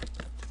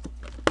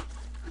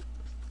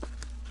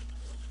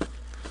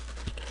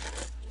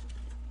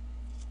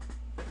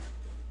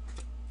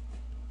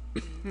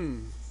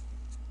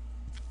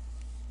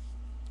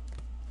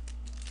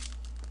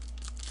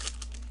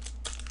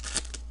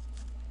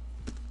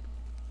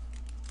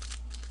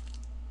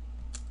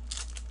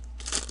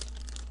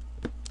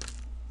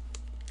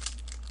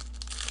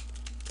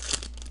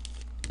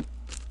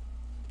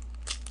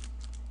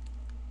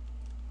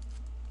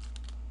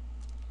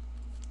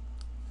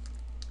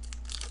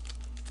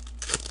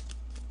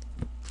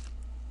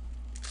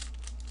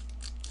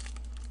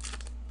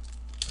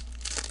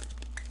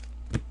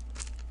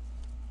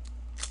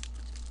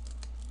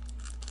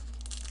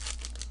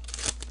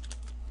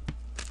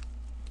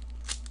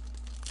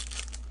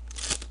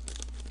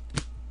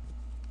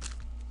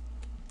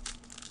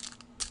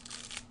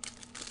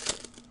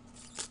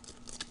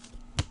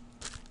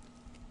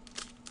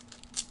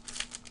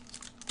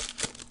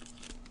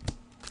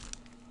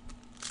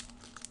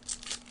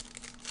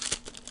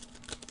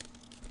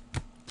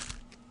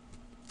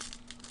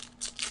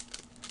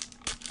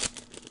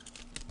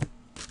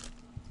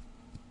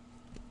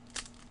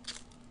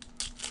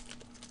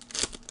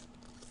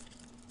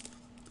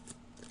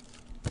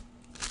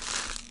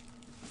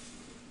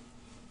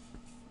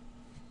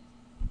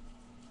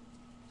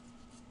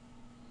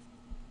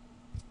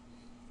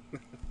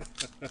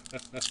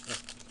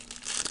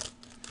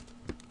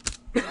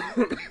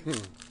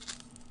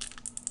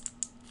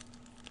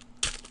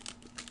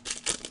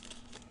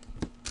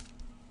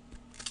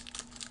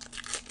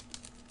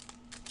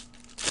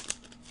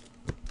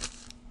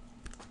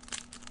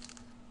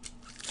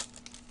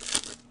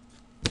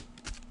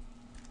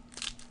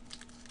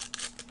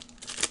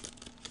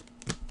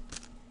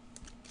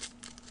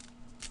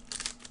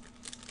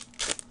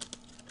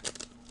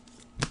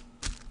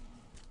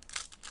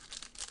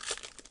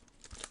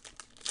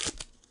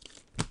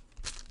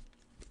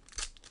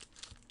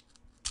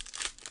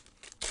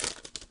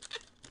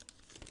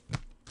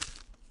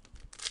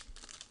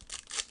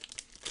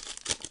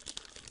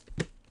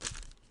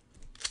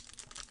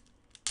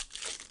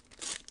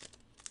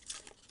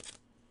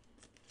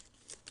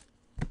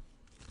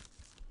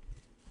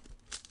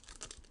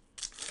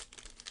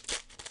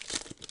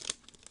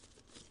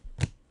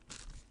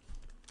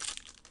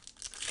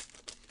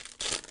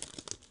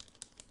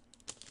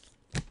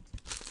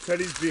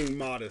 Teddy's being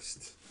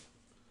modest.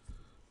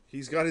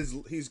 He's got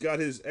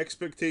his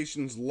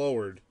expectations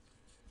lowered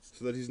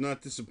so that he's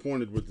not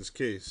disappointed with this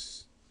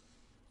case.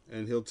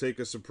 And he'll take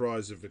a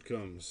surprise if it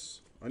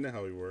comes. I know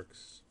how he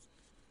works.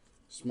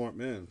 Smart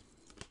man.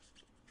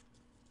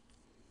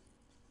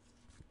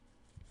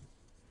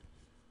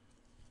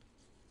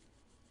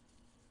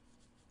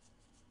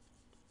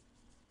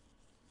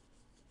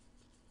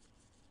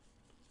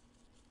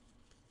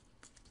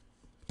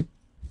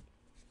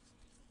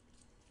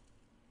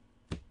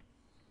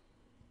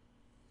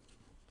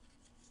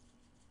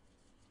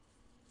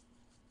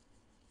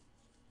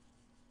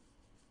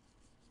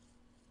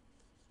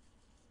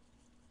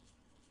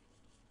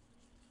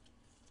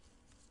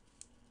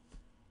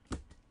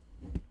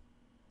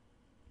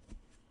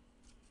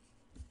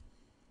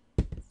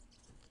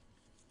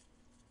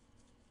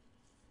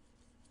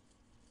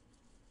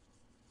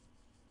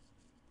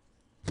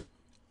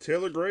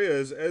 Taylor Gray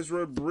as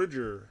Ezra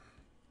Bridger.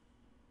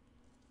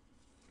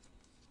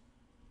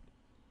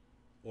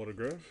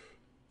 Autograph.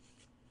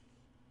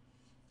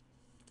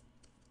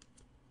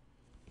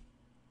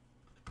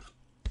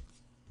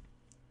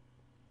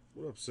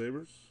 What up,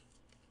 Sabres?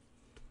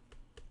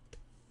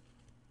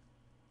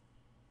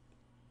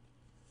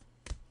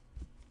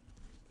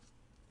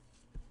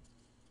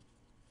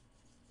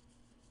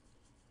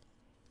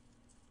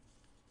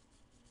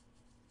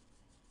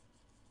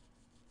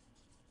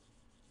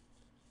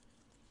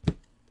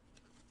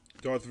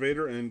 Darth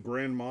Vader and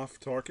Grand Moff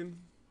Tarkin.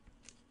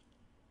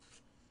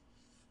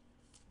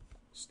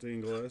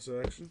 Stained glass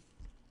action.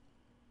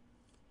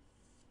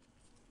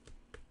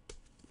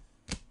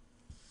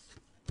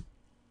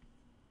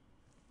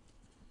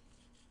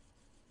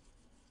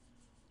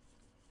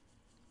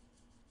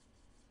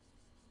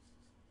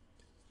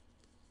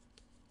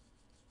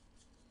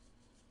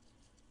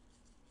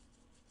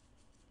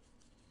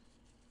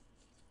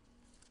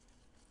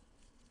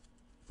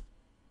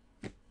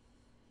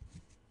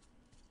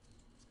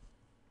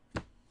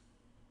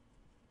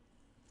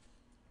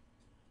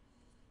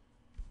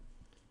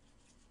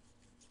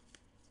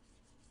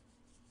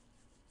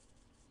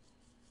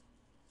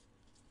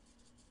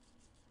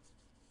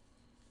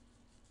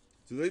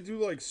 Do they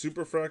do like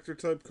superfractor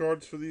type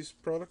cards for these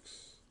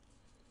products?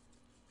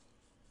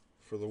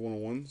 For the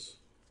 101s?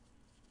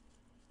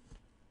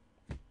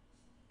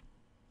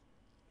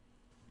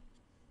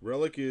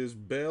 Relic is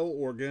Bail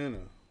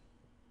Organa.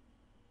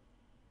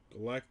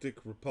 Galactic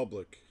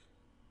Republic.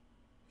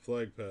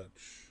 Flag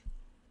patch.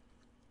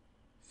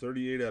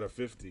 38 out of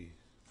 50.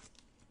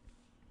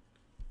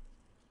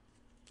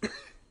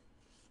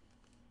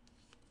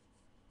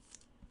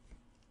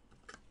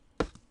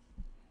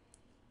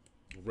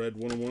 Red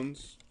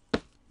 101s.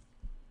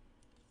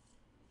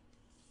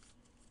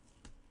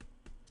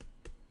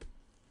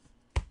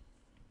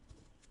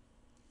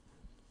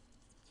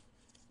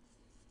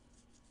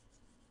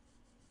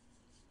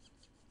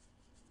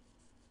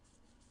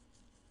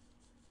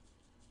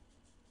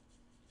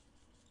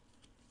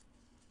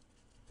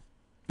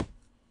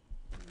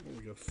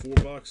 We got 4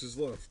 boxes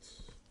left.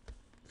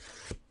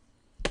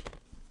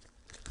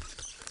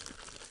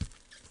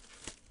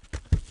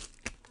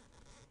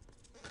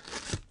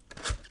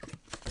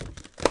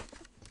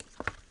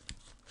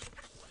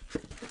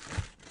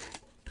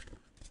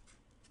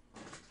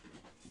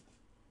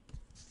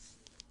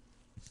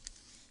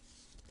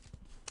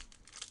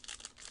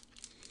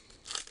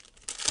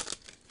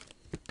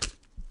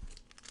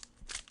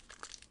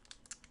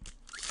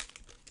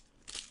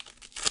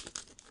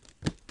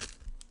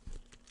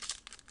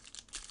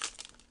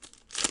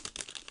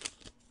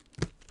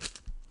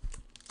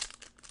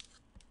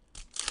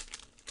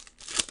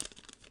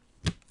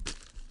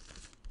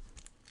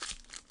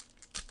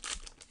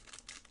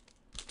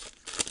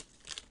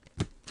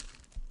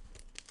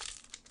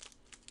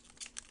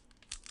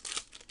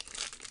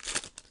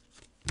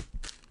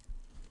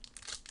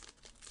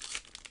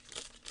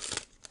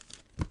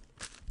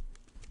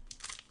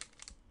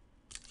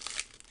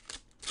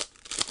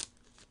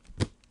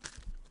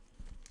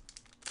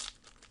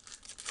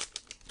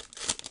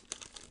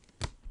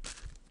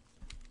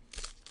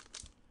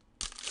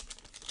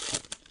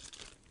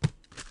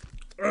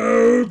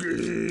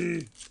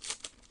 Oogie!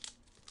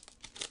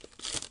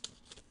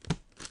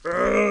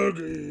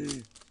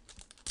 Oogie!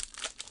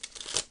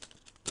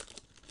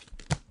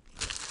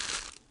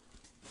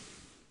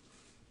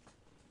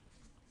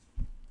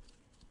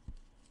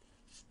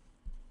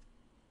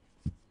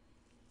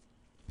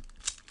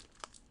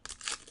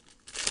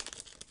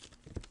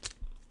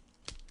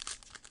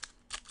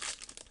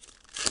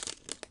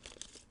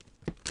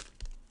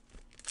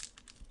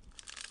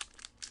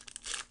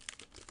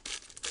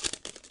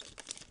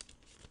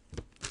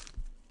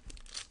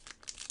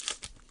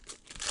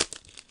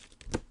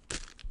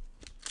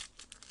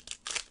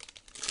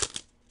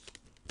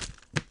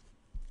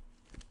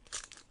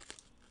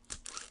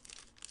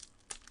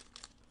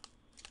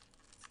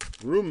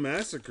 Room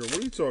Massacre? What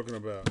are you talking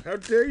about? How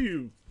dare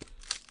you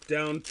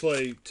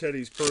downplay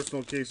Teddy's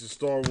personal case of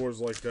Star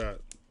Wars like that?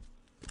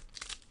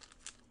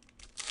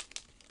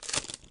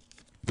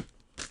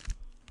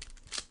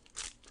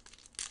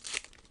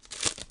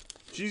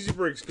 Cheesy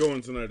Break's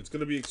going tonight. It's going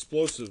to be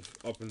explosive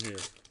up in here.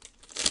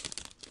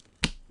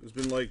 There's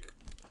been like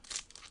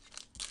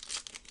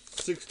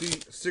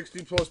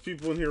 60 plus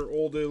people in here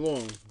all day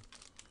long.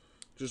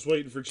 Just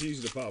waiting for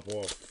Cheesy to pop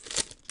off.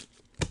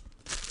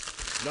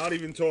 Not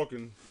even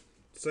talking.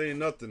 Saying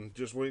nothing.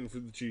 Just waiting for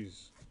the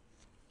cheese.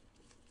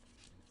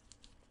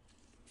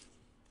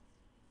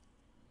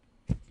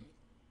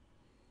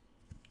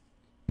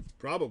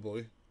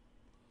 Probably.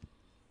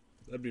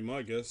 That'd be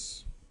my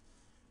guess.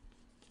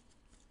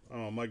 I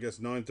don't know, my guess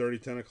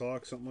 9:30, 10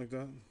 o'clock, something like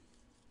that.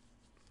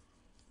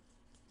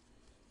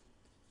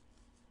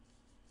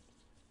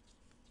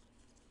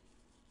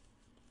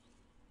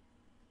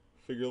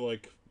 Figure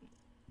like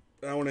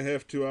hour and a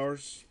half, 2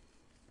 hours.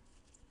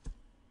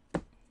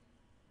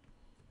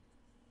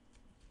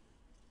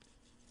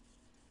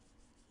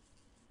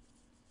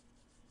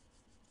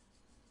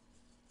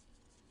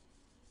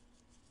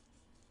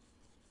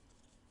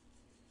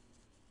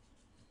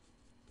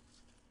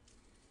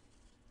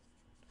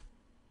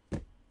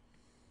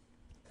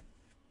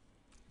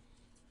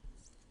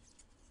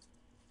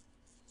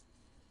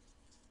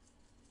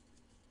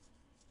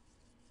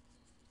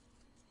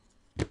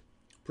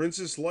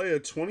 Princess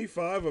Leia,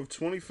 25 of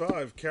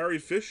 25. Carrie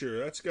Fisher.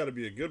 That's got to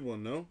be a good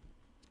one, no?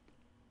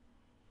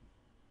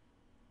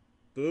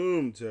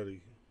 Boom,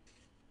 Teddy.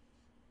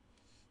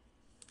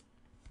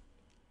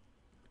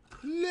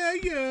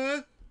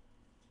 Leia!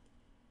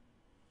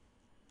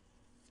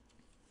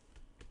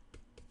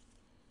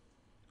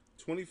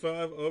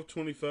 $25 of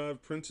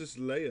 25. Princess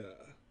Leia.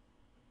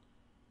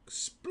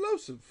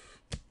 Explosive.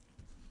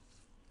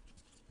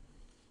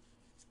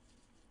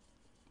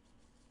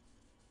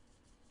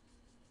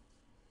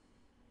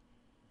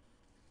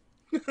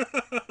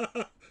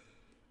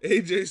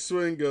 AJ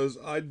Swing goes,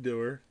 I'd do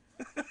her.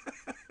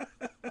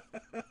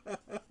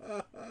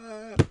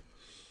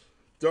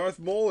 Darth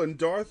Maul and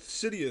Darth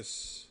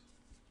Sidious.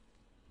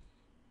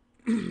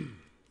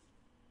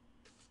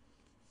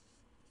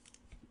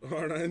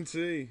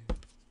 R9T.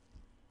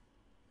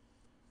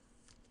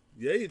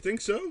 Yeah, you think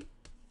so?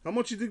 How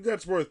much you think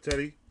that's worth,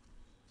 Teddy?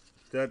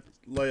 That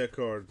Leia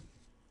card.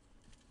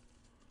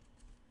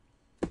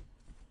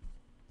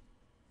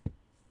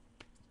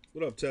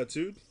 What up,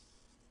 Tattooed?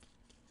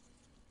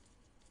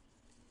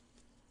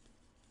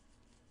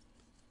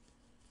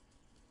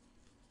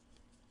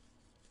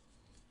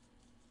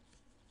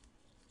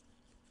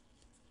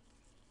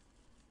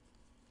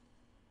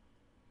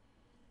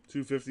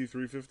 $250,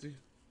 $350.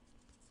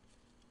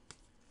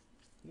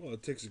 Well,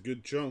 it takes a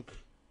good chunk.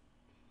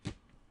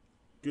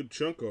 Good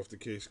chunk off the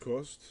case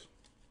cost.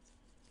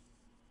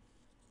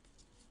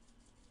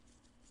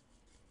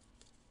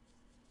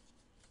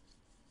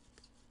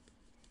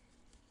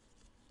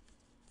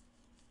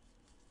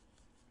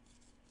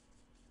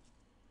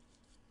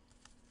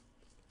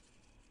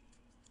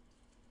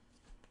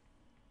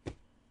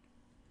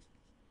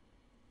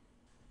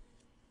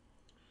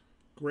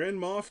 Grand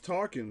Moff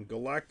Tarkin,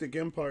 Galactic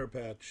Empire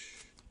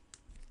patch.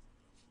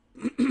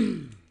 At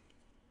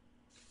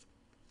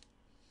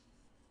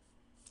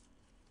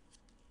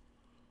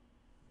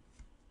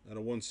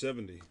a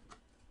 170.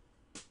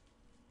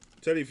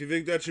 Teddy, if you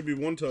think that should be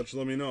one touch,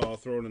 let me know. I'll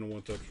throw it in a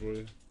one touch for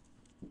you.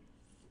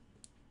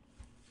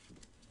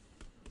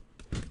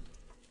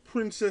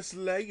 Princess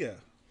Leia.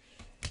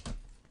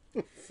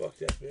 Fuck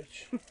that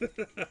bitch.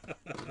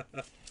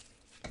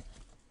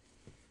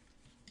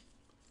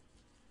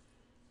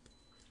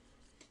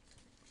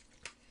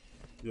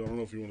 Yo, I don't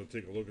know if you want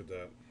to take a look at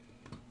that.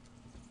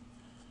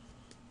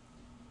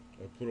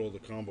 I put all the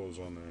combos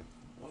on there.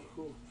 Oh,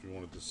 cool. If you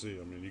wanted to see.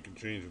 I mean, you can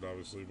change it,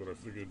 obviously, but I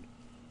figured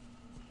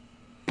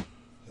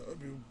that would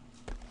be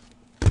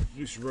at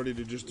least ready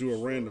to just do a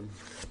random.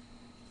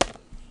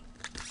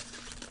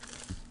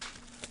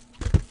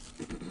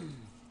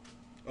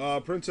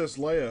 Princess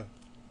Leia.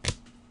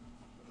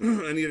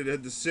 I needed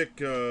had the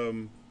sick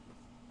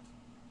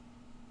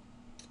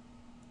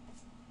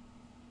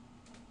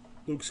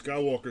Luke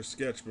Skywalker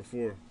sketch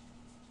before.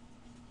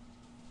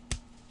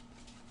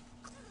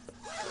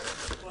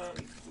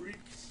 Clowny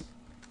freaks.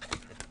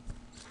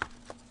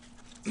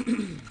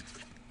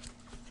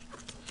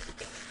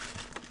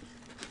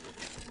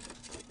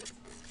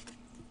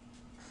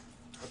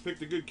 I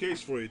picked a good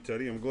case for you,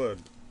 Teddy. I'm glad.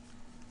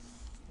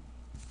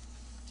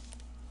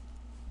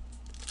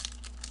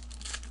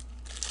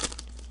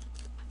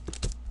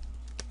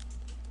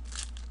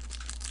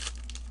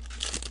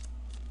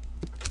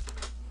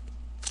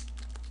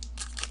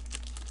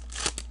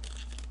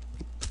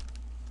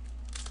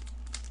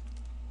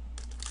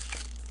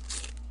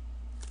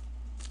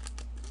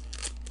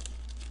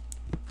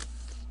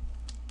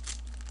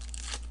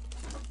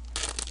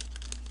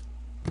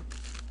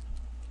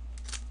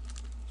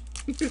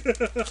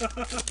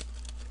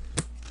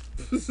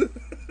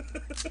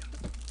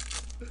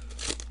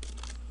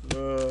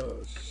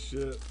 Oh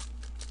shit.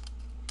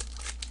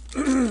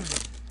 You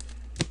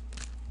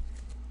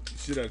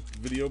see that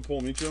video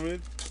Paul Mitchell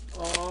made?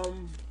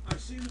 I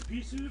seen the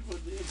piece of it,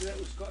 but the internet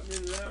was cutting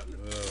in and out in the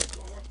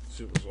car.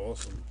 Shit was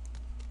awesome.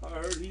 I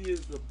heard he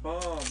is the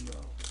bomb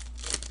though.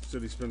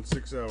 Said he spent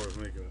 6 hours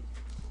making it.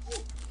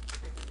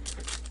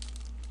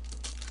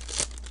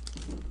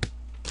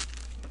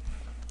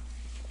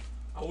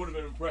 I would have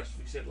been impressed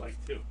if he said like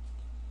 2.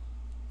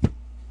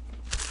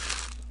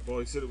 Well,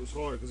 he said it was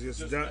hard because he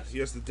Just he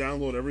has to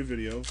download every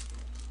video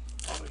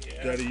Oh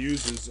yeah. that he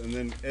uses and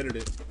then edit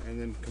it and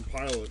then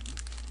compile it.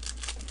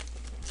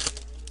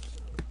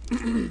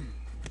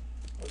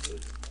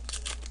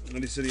 And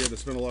he said he had to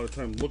spend a lot of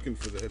time looking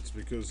for the hits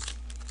because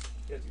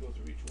You have to go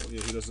through each one.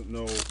 yeah, he doesn't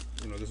know,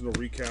 there's no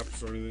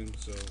recaps or anything,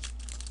 so.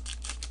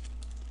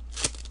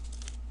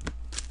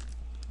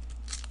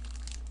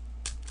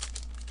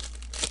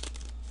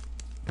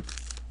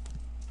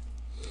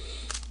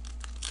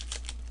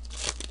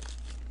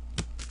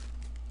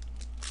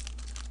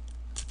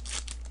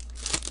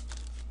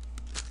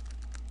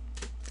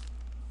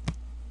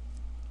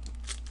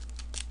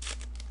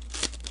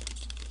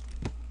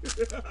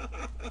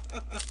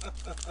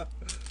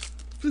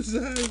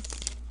 Pizzazz.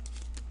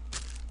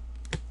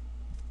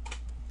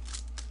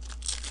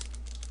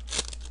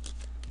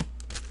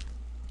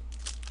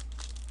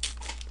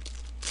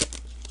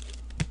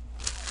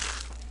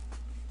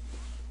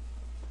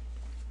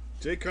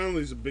 Jay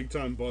Conley's a big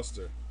time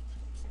buster.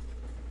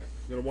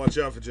 You gotta watch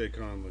out for Jay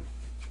Conley.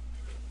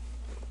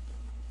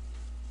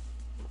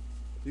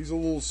 He's a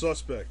little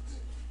suspect.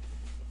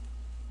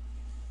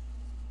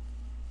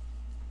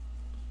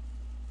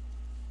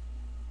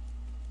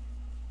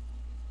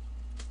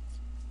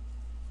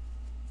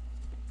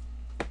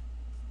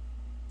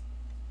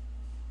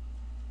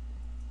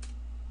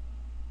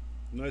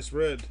 Nice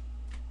red.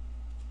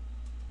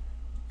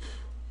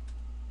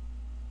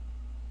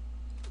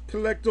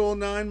 Collect all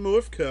 9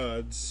 morph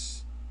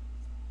cards.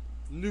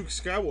 Luke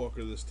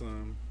Skywalker this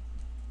time.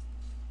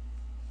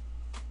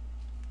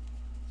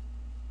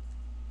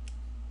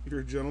 You're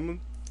a gentleman.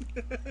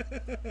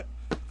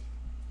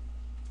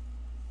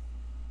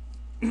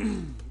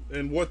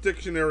 And what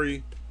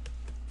dictionary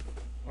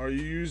are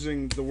you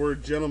using the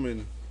word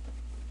gentleman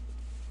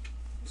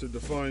to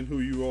define who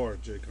you are,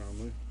 Jay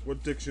Conley?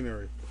 What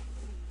dictionary?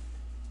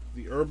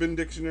 The Urban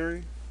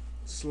Dictionary?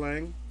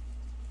 Slang?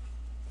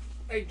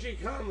 Hey, Jay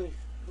Conley,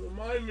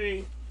 remind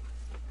me,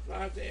 I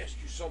have to ask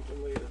you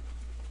something later.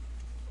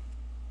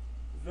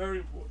 Very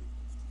important.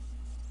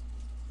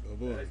 Oh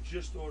boy. That I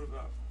just thought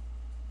about.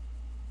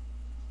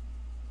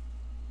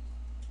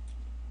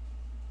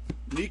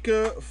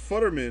 Nika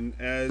Futterman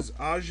as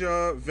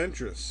Aja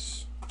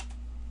Ventress.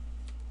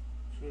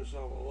 It's going to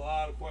solve a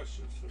lot of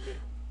questions for me.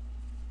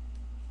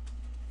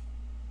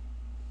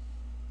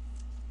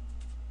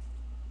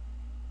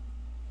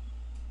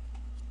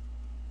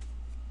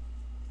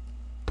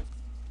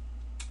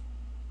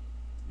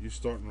 You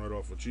starting right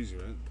off with cheesy,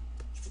 right?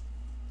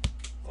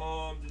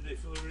 Did they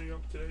fill everything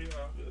up today?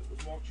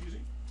 Was Mark cheesy?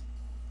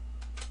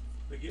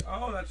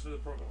 Oh, that's for the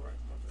promo, right?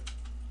 My bad.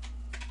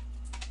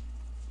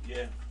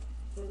 Yeah.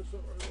 Trying to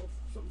start right off.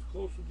 Something's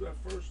close. We'll do that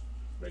first.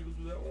 Maybe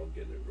we'll do that one.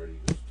 Getting it ready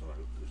this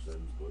time. This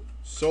ends, but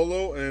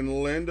Solo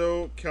and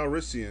Lando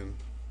Calrissian.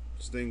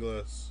 Stained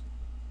glass.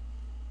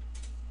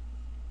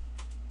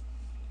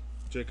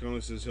 Jay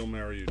Conley says he'll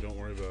marry you. Don't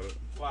worry about it.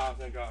 wow,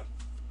 thank God.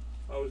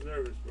 I was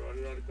nervous, bro. I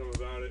didn't know how to come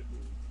about it.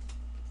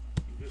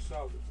 And you just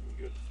solved it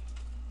for me.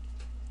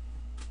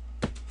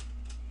 Good.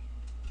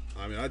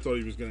 I mean, I thought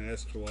he was going to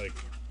ask for, like,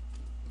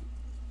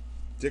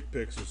 dick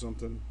pics or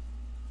something.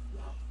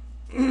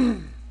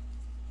 No.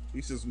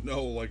 He says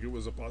no, like it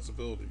was a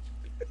possibility.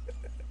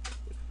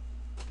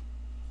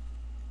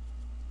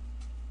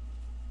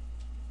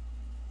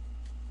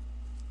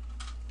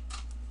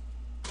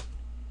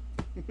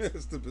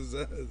 Mr.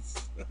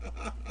 Pizzazz.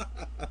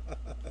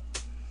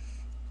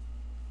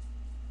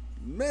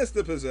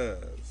 Mr.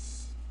 Pizzazz.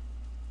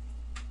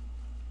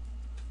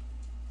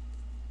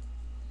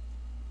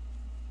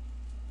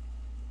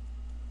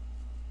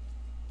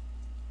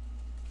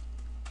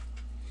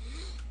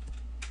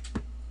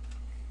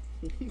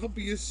 I'll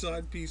be his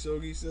side piece,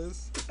 Ogie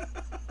says.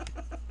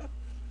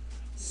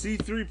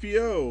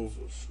 C-3PO.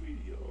 So sweet,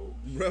 yo.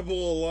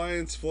 Rebel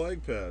Alliance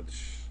flag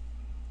patch.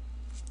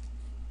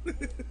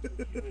 Thank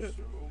you,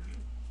 Mr.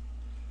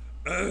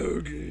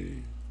 Ogie.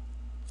 Ogie.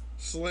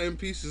 Slam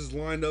pieces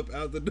lined up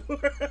out the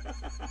door.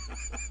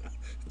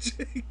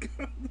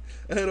 Jacob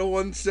at a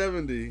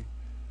 170.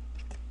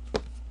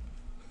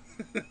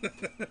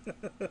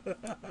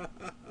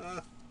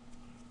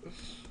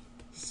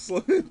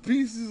 Slam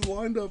pieces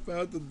lined up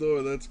out the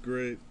door. That's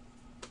great.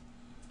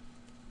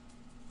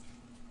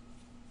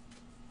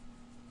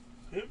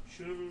 Hip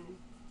show.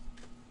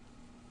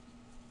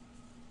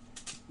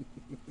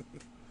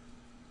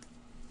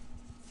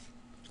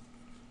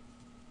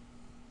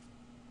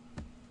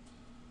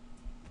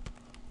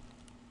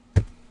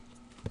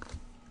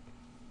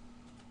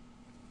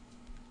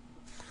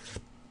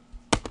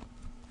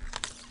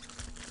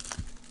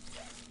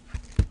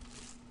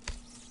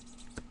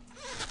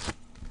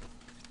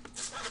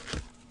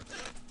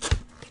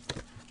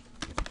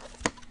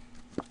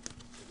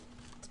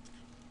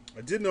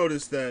 I did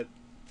notice that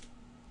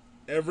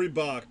every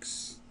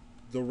box,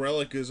 the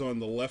relic is on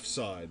the left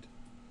side.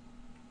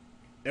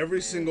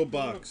 Every single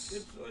box.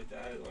 It's like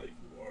that, like,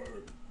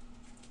 word.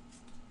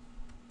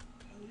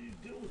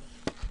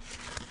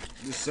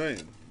 Just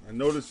saying. I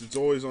noticed it's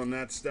always on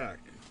that stack.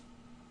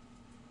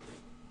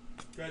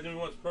 Guys,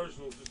 everyone's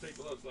personal. Just take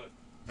the left side.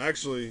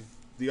 Actually,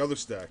 the other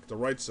stack, the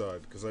right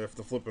side, because I have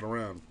to flip it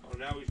around. Oh,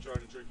 now he's trying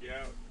to trick you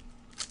out.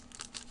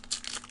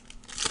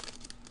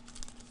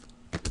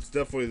 It's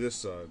definitely this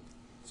side.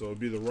 So it'd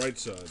be the right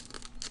side.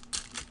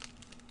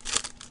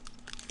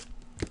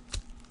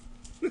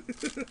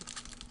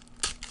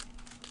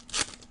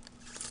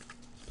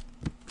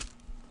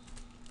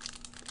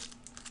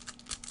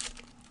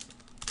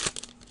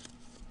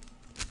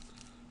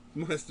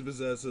 Master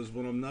Pizzazz says,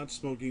 when I'm not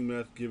smoking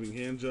meth, giving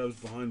hand jobs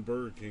behind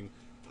Burger King,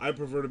 I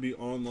prefer to be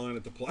online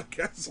at the Platt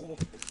Castle.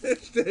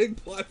 Hashtag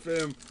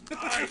PlattFam.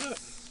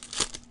 Nice.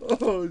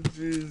 Oh,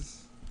 jeez.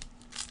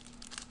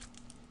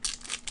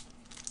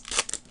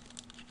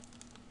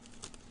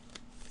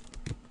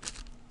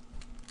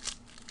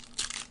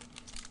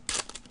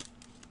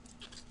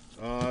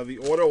 The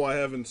auto, I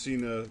haven't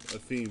seen a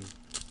theme.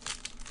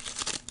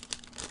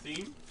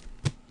 Theme?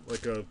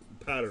 Like a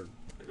pattern.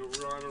 Like a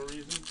rhyme or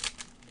reason?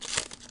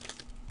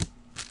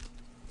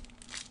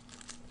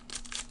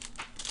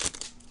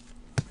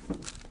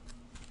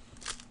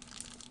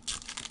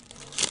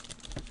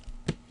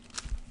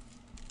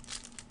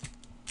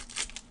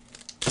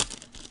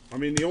 I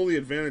mean, the only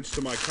advantage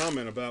to my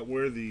comment about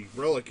where the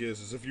relic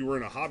is if you were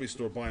in a hobby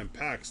store buying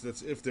packs.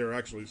 That's if they're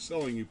actually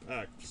selling you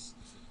packs.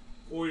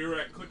 Or you're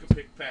at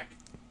Click-a-Pick Pack.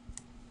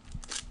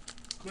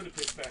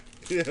 Click-a-Pick Pack.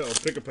 Yeah, I'll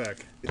pick a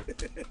pack.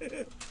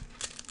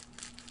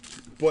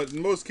 But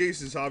in most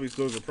cases, hobby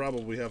stores will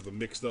probably have them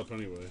mixed up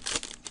anyway.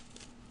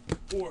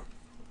 Or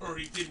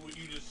he did what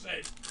you just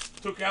said.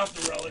 Took out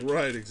the relic.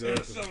 Right,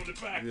 exactly. And selling the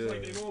packs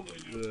like they normally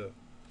do. Yeah.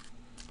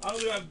 I don't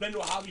think I've been to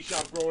a hobby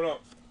shop growing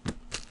up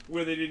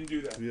where they didn't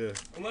do that. Yeah.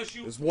 Unless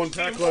you There's one see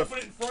pack them left.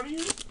 open it in front of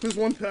you. There's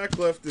one pack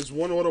left. There's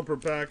one auto per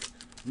pack,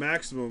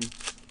 maximum.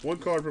 One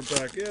card per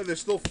pack. Yeah,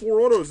 there's still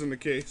 4 autos in the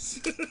case.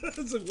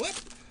 It's like,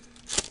 what?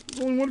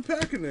 There's only one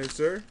pack in there,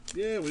 sir.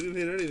 Yeah, we didn't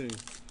hit anything.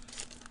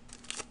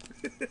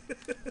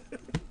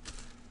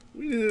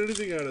 We didn't hit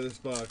anything out of this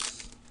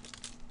box.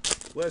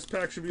 Last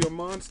pack should be a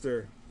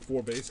monster.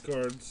 4 base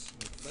cards.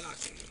 Fuck.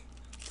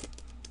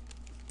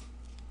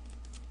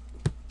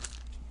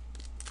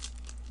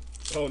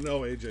 Oh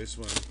no, AJ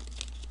Swim.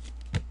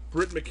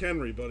 Britt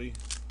McHenry, buddy.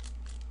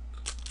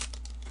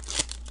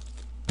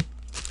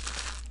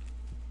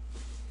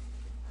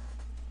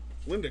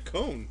 Linda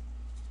Cohn.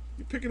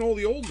 You're picking all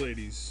the old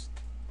ladies.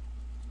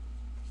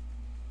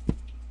 Who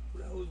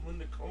the hell is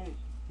Linda Cohn?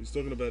 He's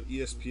talking about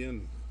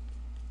ESPN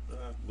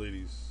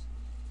ladies.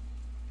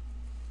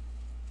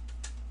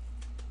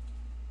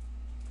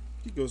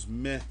 He goes,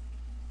 meh.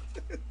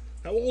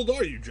 How old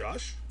are you,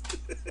 Josh?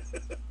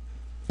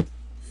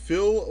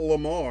 Phil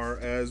Lamar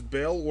as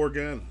Bail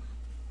Organa.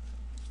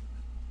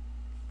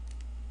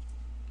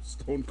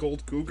 Stone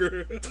Cold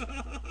Cougar.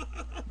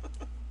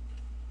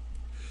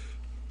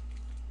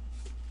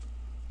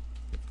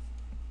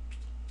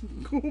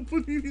 Cool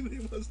Panini,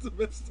 they must have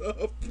messed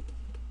up.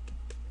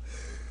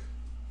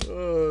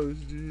 Oh,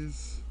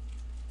 jeez.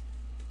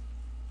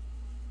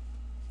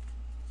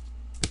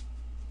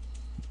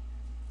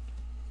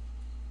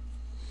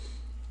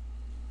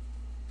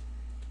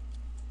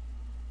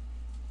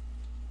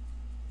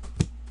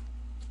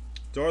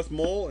 Darth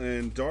Maul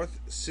and Darth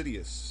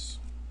Sidious.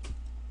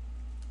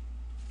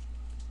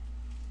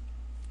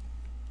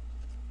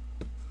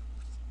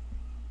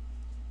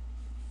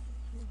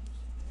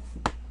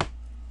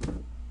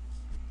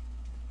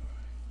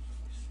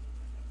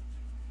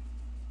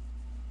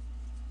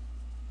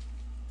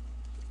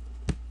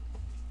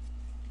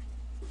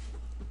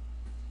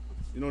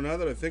 You know, now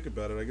that I think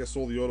about it, I guess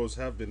all the autos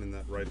have been in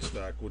that right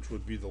stack, which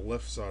would be the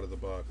left side of the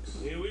box.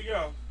 Here we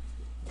go.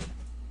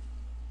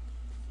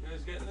 You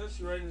guys getting this?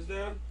 You writing this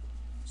down?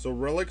 So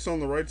relics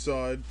on the right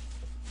side,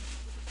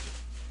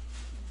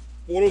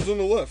 autos on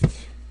the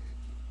left.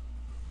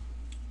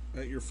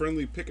 At your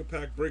friendly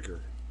pick-a-pack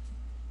breaker.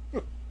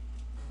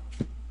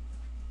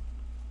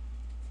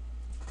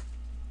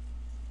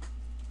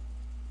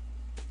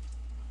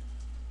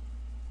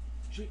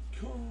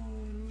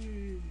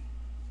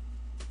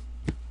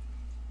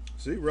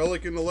 See,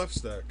 relic in the left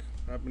stack.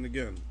 Happened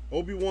again.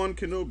 Obi-Wan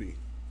Kenobi.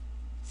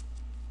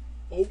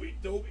 Adobe.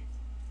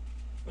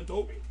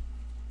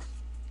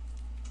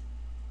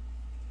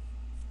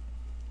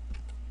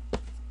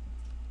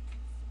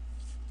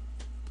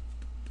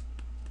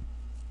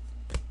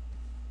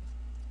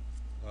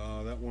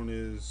 That one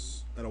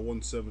is at a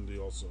 170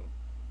 also.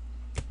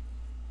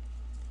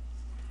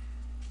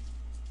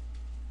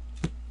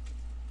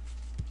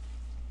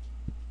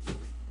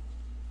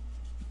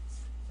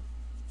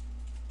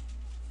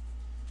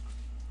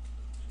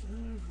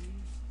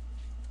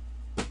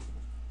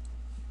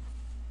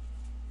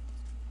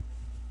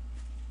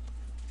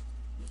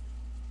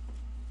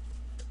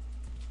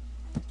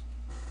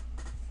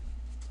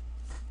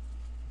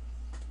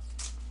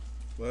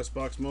 Last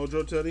box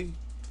mojo, Teddy.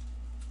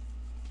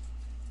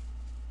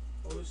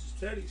 Oh, this is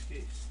Teddy's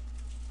case.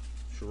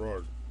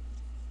 Sharard.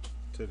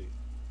 Teddy.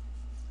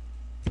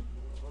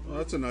 Oh,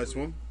 that's a nice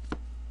one.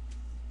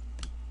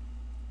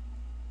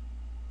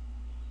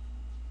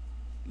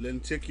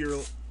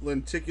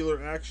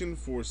 lenticular action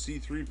for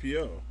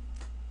C3PO.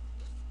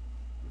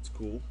 That's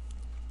cool.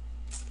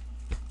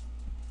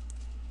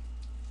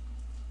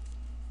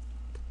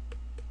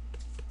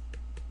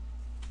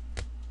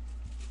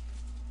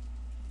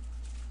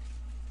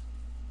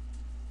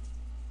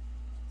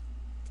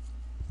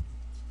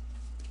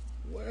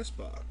 Last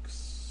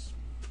box.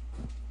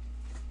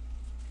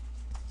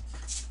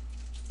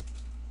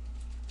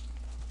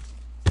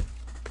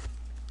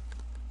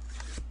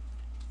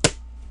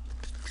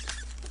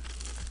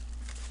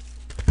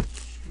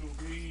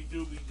 Scooby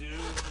Dooby Doo.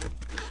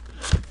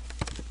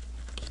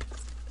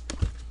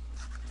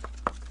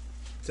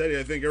 Teddy,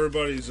 I think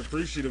everybody's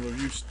appreciative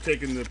of you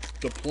taking the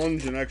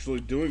plunge and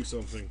actually doing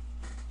something.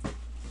 Come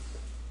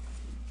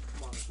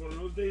on, it's one of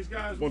those days,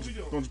 guys. What we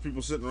doing? Bunch of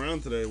people sitting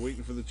around today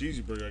waiting for the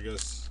cheesy break, I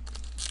guess.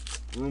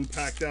 Room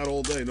packed out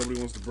all day. Nobody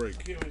wants to break.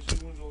 I can't wait to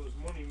see who wins all this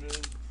money, man.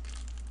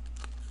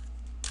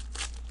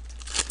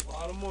 A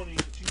lot of money in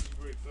the cheesy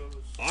break, fellas.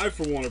 I,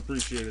 for one,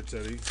 appreciate it,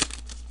 Teddy.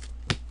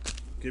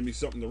 Give me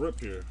something to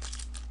rip here.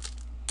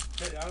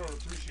 Hey, I don't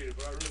appreciate it,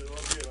 but I really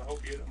love you, and I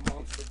hope you hit a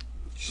monster.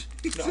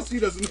 He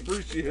doesn't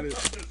appreciate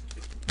it.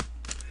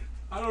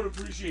 I don't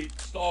appreciate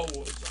Star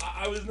Wars.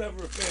 I was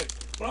never a fan.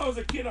 When I was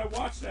a kid, I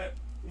watched that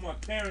with my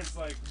parents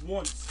like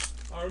once.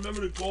 I remember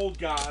the gold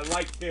guy. I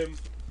liked him.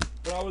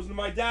 But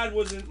my dad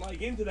wasn't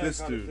like into that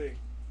kind of thing.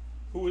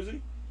 Who is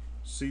he?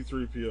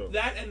 C3PO.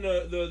 That and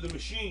the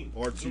machine.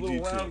 R2D2. The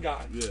little round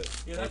guy. Yeah.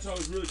 Yeah, that's how I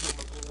was really talking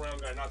about, the little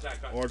round guy, not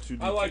that guy.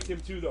 R2D2. I liked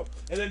him too, though.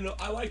 And then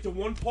I liked the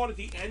one part at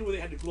the end where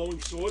they had the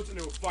glowing swords and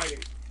they were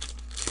fighting.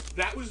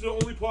 That was the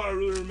only part I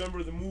really remember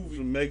of the movie.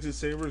 So Meg's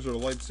sabers or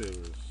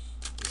lightsabers?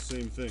 The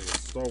same thing.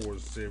 It's Star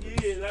Wars sabers.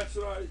 Yeah, that's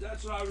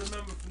what I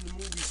remember from the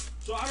movie.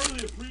 So I don't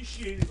really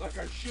appreciate it like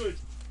I should.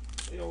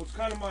 You know, it's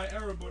kind of my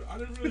era, but I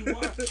didn't really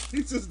watch.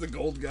 He's just the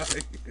gold guy.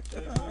 I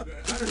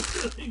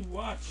didn't really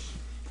watch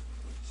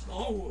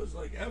Star Wars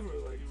like ever.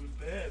 Like it was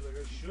bad. Like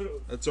I should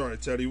have. That's all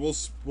right, Teddy.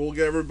 We'll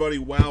get everybody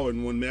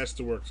wowing when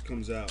Masterworks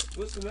comes out.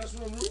 Listen, that's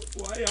what I'm rooting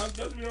for. Hey,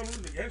 doesn't mean I'm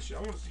rooting against you. I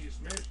want to see you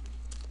smash.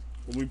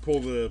 When we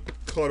pull the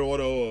cut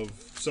auto of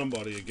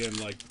somebody again,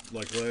 like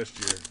last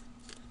year.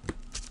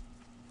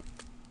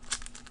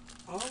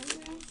 I want to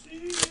see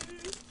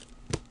it.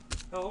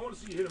 Hell, I want to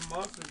see you hit a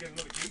monster and get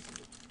another case of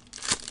it.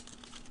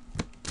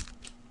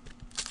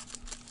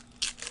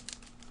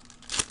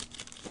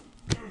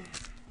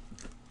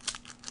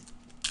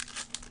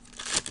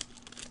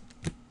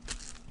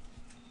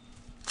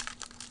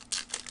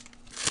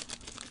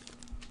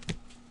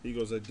 He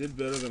goes, I did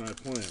better than I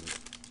planned.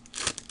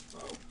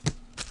 Oh.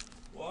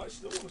 Well, I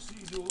still want to see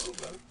you do a little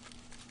better.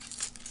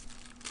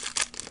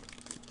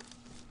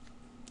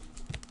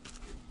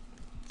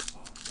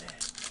 Oh, man.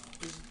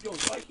 Is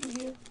Viking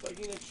here?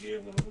 Viking next year?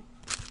 One of them?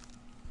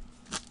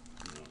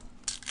 No.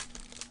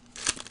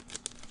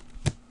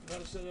 I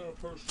gotta send out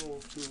a personal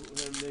to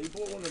him. He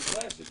bought one of the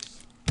classics.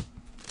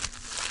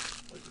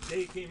 Like the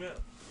day it came out.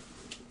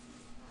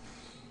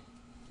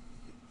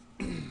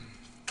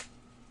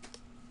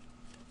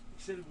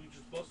 He said we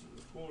just busted and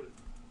recorded.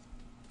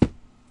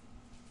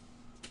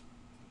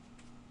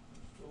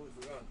 Totally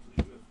forgot. You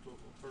have to talk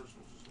about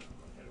personals just now.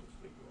 My head was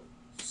thinking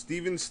about.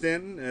 Steven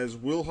Stanton as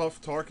Will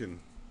Huff Tarkin.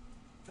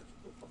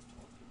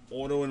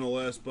 Auto in the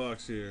last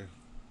box here.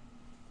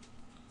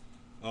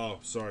 Oh,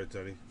 sorry,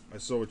 Teddy. I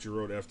saw what you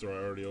wrote after I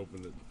already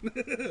opened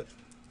it.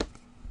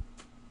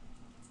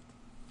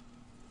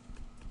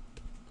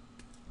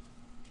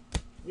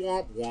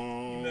 Womp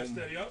womp. You messed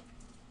Eddie up?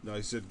 No,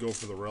 he said go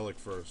for the relic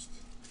first.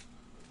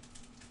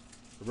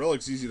 The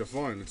relic's easy to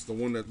find. It's the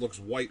one that looks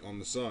white on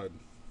the side.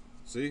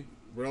 See?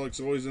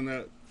 Relic's always in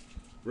that.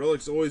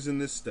 Relic's always in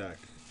this stack.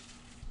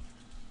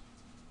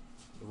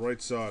 The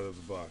right side of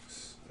the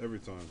box. Every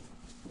time.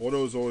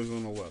 Auto's always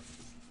on the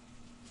left.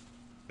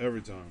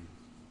 Every time.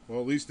 Well,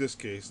 at least this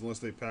case, unless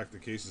they pack the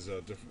cases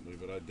out differently,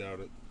 but I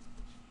doubt it.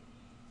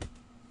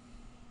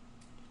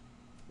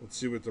 Let's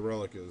see what the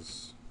relic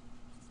is.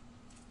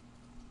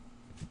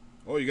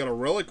 Oh, you got a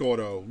relic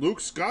auto. Luke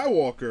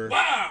Skywalker.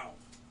 Wow!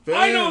 Bam.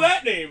 I know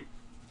that name!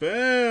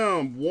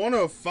 Bam! 1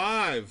 of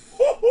 5.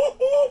 Ho, ho,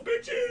 ho,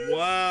 bitches!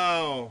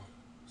 Wow.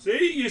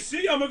 See? You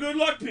see? I'm a good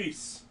luck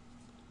piece.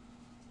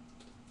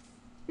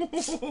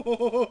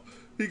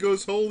 He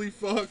goes, holy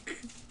fuck.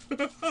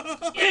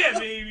 Yeah,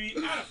 baby!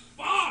 Out of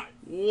 5!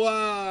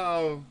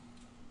 Wow.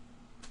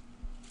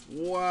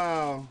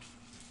 Wow.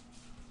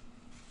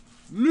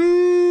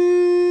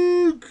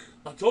 Luke!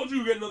 I told you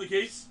we'd get another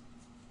case.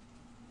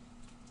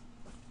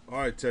 All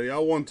right, Teddy,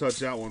 I'll one-touch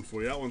that one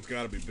for you. That one's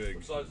got to be big.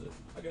 What size is it?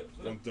 I got it.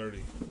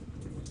 130.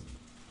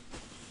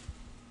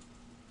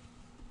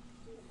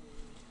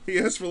 He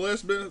asked for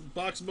last minute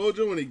box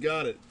mojo and he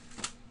got it.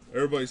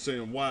 Everybody's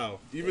saying, "Wow!"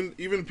 Even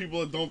people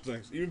that don't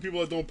think, even people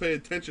that don't pay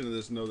attention to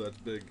this know that's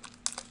big.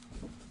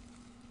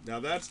 Now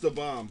that's the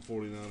bomb.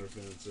 49er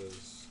fan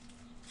says.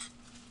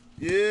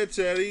 Yeah,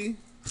 Teddy.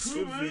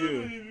 Good for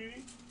you.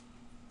 Baby.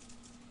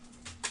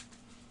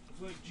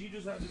 It's like G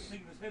just had this thing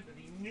in his head that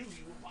he knew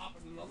he was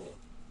popping another one.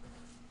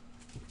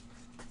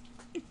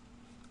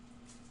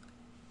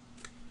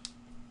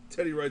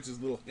 Teddy writes his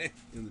little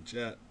in the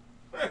chat.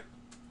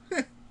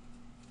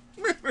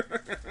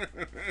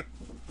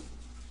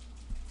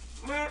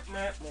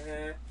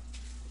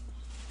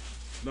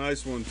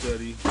 Nice one,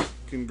 Teddy.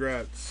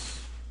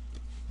 Congrats.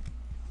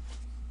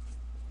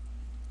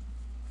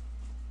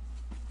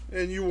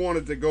 And you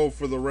wanted to go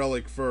for the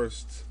relic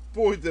first.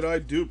 Boy, did I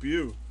dupe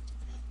you.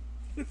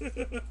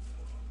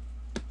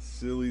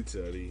 Silly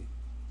Teddy.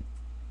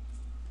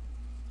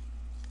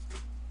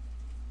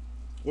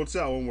 What's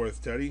that one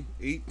worth, Teddy?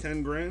 8,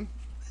 10 grand?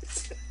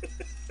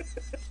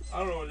 I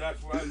don't know what that's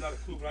for. I have not a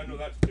clue, but I know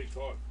that's a big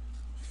card.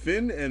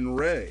 Finn and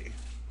Ray.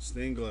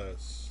 Stained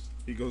glass.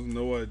 He goes,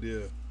 no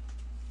idea.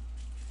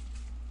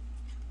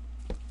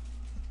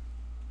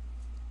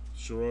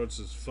 Sharard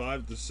says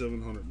 5 to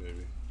 700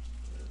 maybe.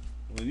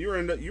 Well,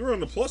 you're on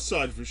the plus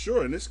side for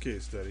sure in this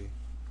case, Teddy.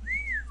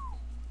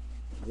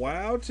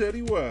 Wow,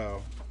 Teddy,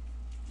 wow.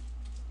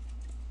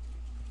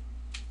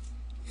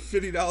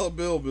 $50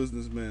 bill,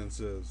 businessman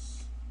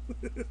says.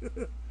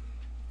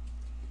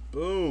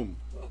 Boom.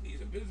 Well,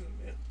 he's a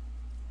businessman.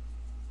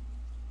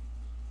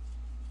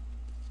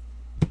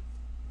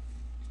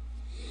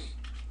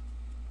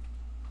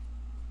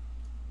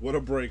 What a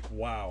break.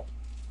 Wow.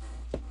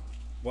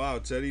 Wow,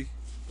 Teddy.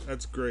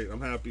 That's great.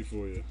 I'm happy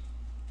for you.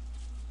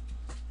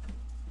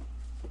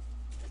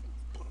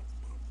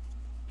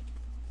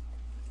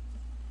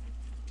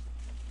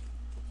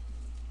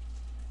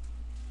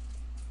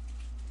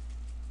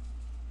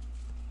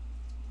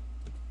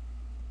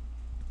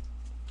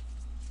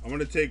 I'm going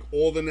to take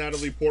all the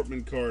Natalie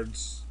Portman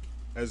cards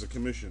as a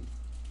commission.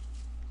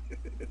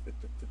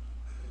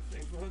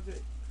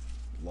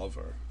 Love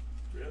her.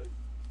 Really?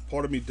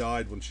 Part of me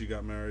died when she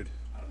got married.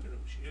 I don't even know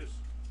who she is.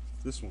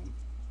 This one.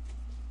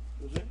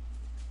 Who's it?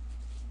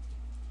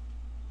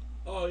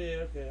 Oh, yeah,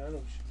 okay. I know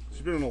who she is.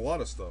 She's been in a lot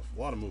of stuff. A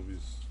lot of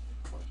movies.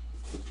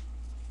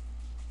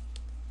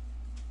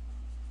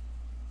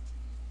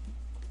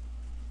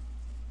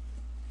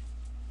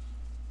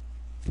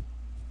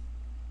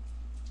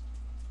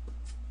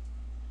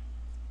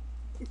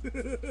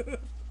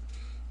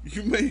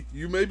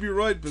 You may be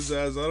right,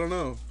 Pizzazz. I don't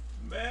know.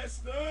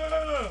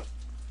 Master!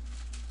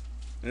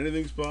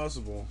 Anything's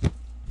possible.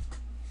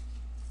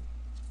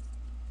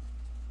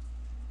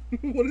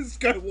 What is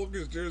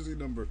Skywalker's jersey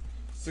number?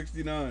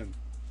 69.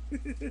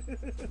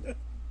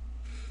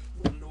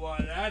 Wonder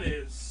why that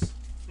is.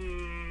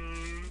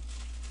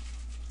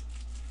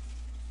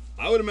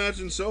 I would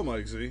imagine so,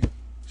 Mike Z.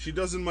 She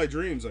does in my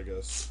dreams, I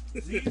guess.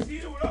 Z,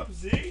 what up,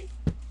 Z?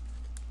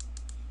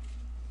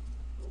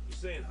 Don't be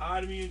saying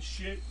hi to me and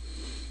shit.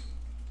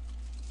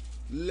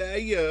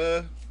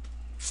 Leia.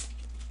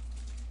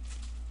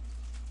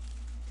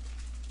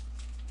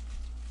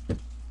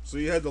 So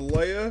you had the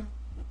Leia.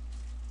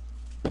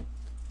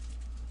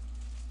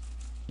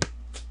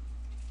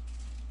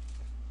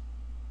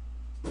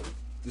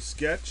 The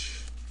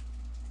sketch.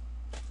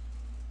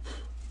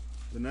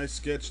 The nice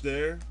sketch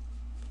there.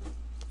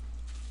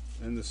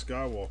 And the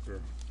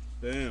Skywalker.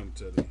 Damn,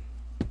 Teddy.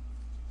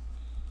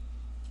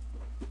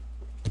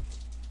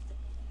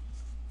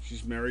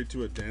 She's married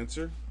to a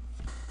dancer?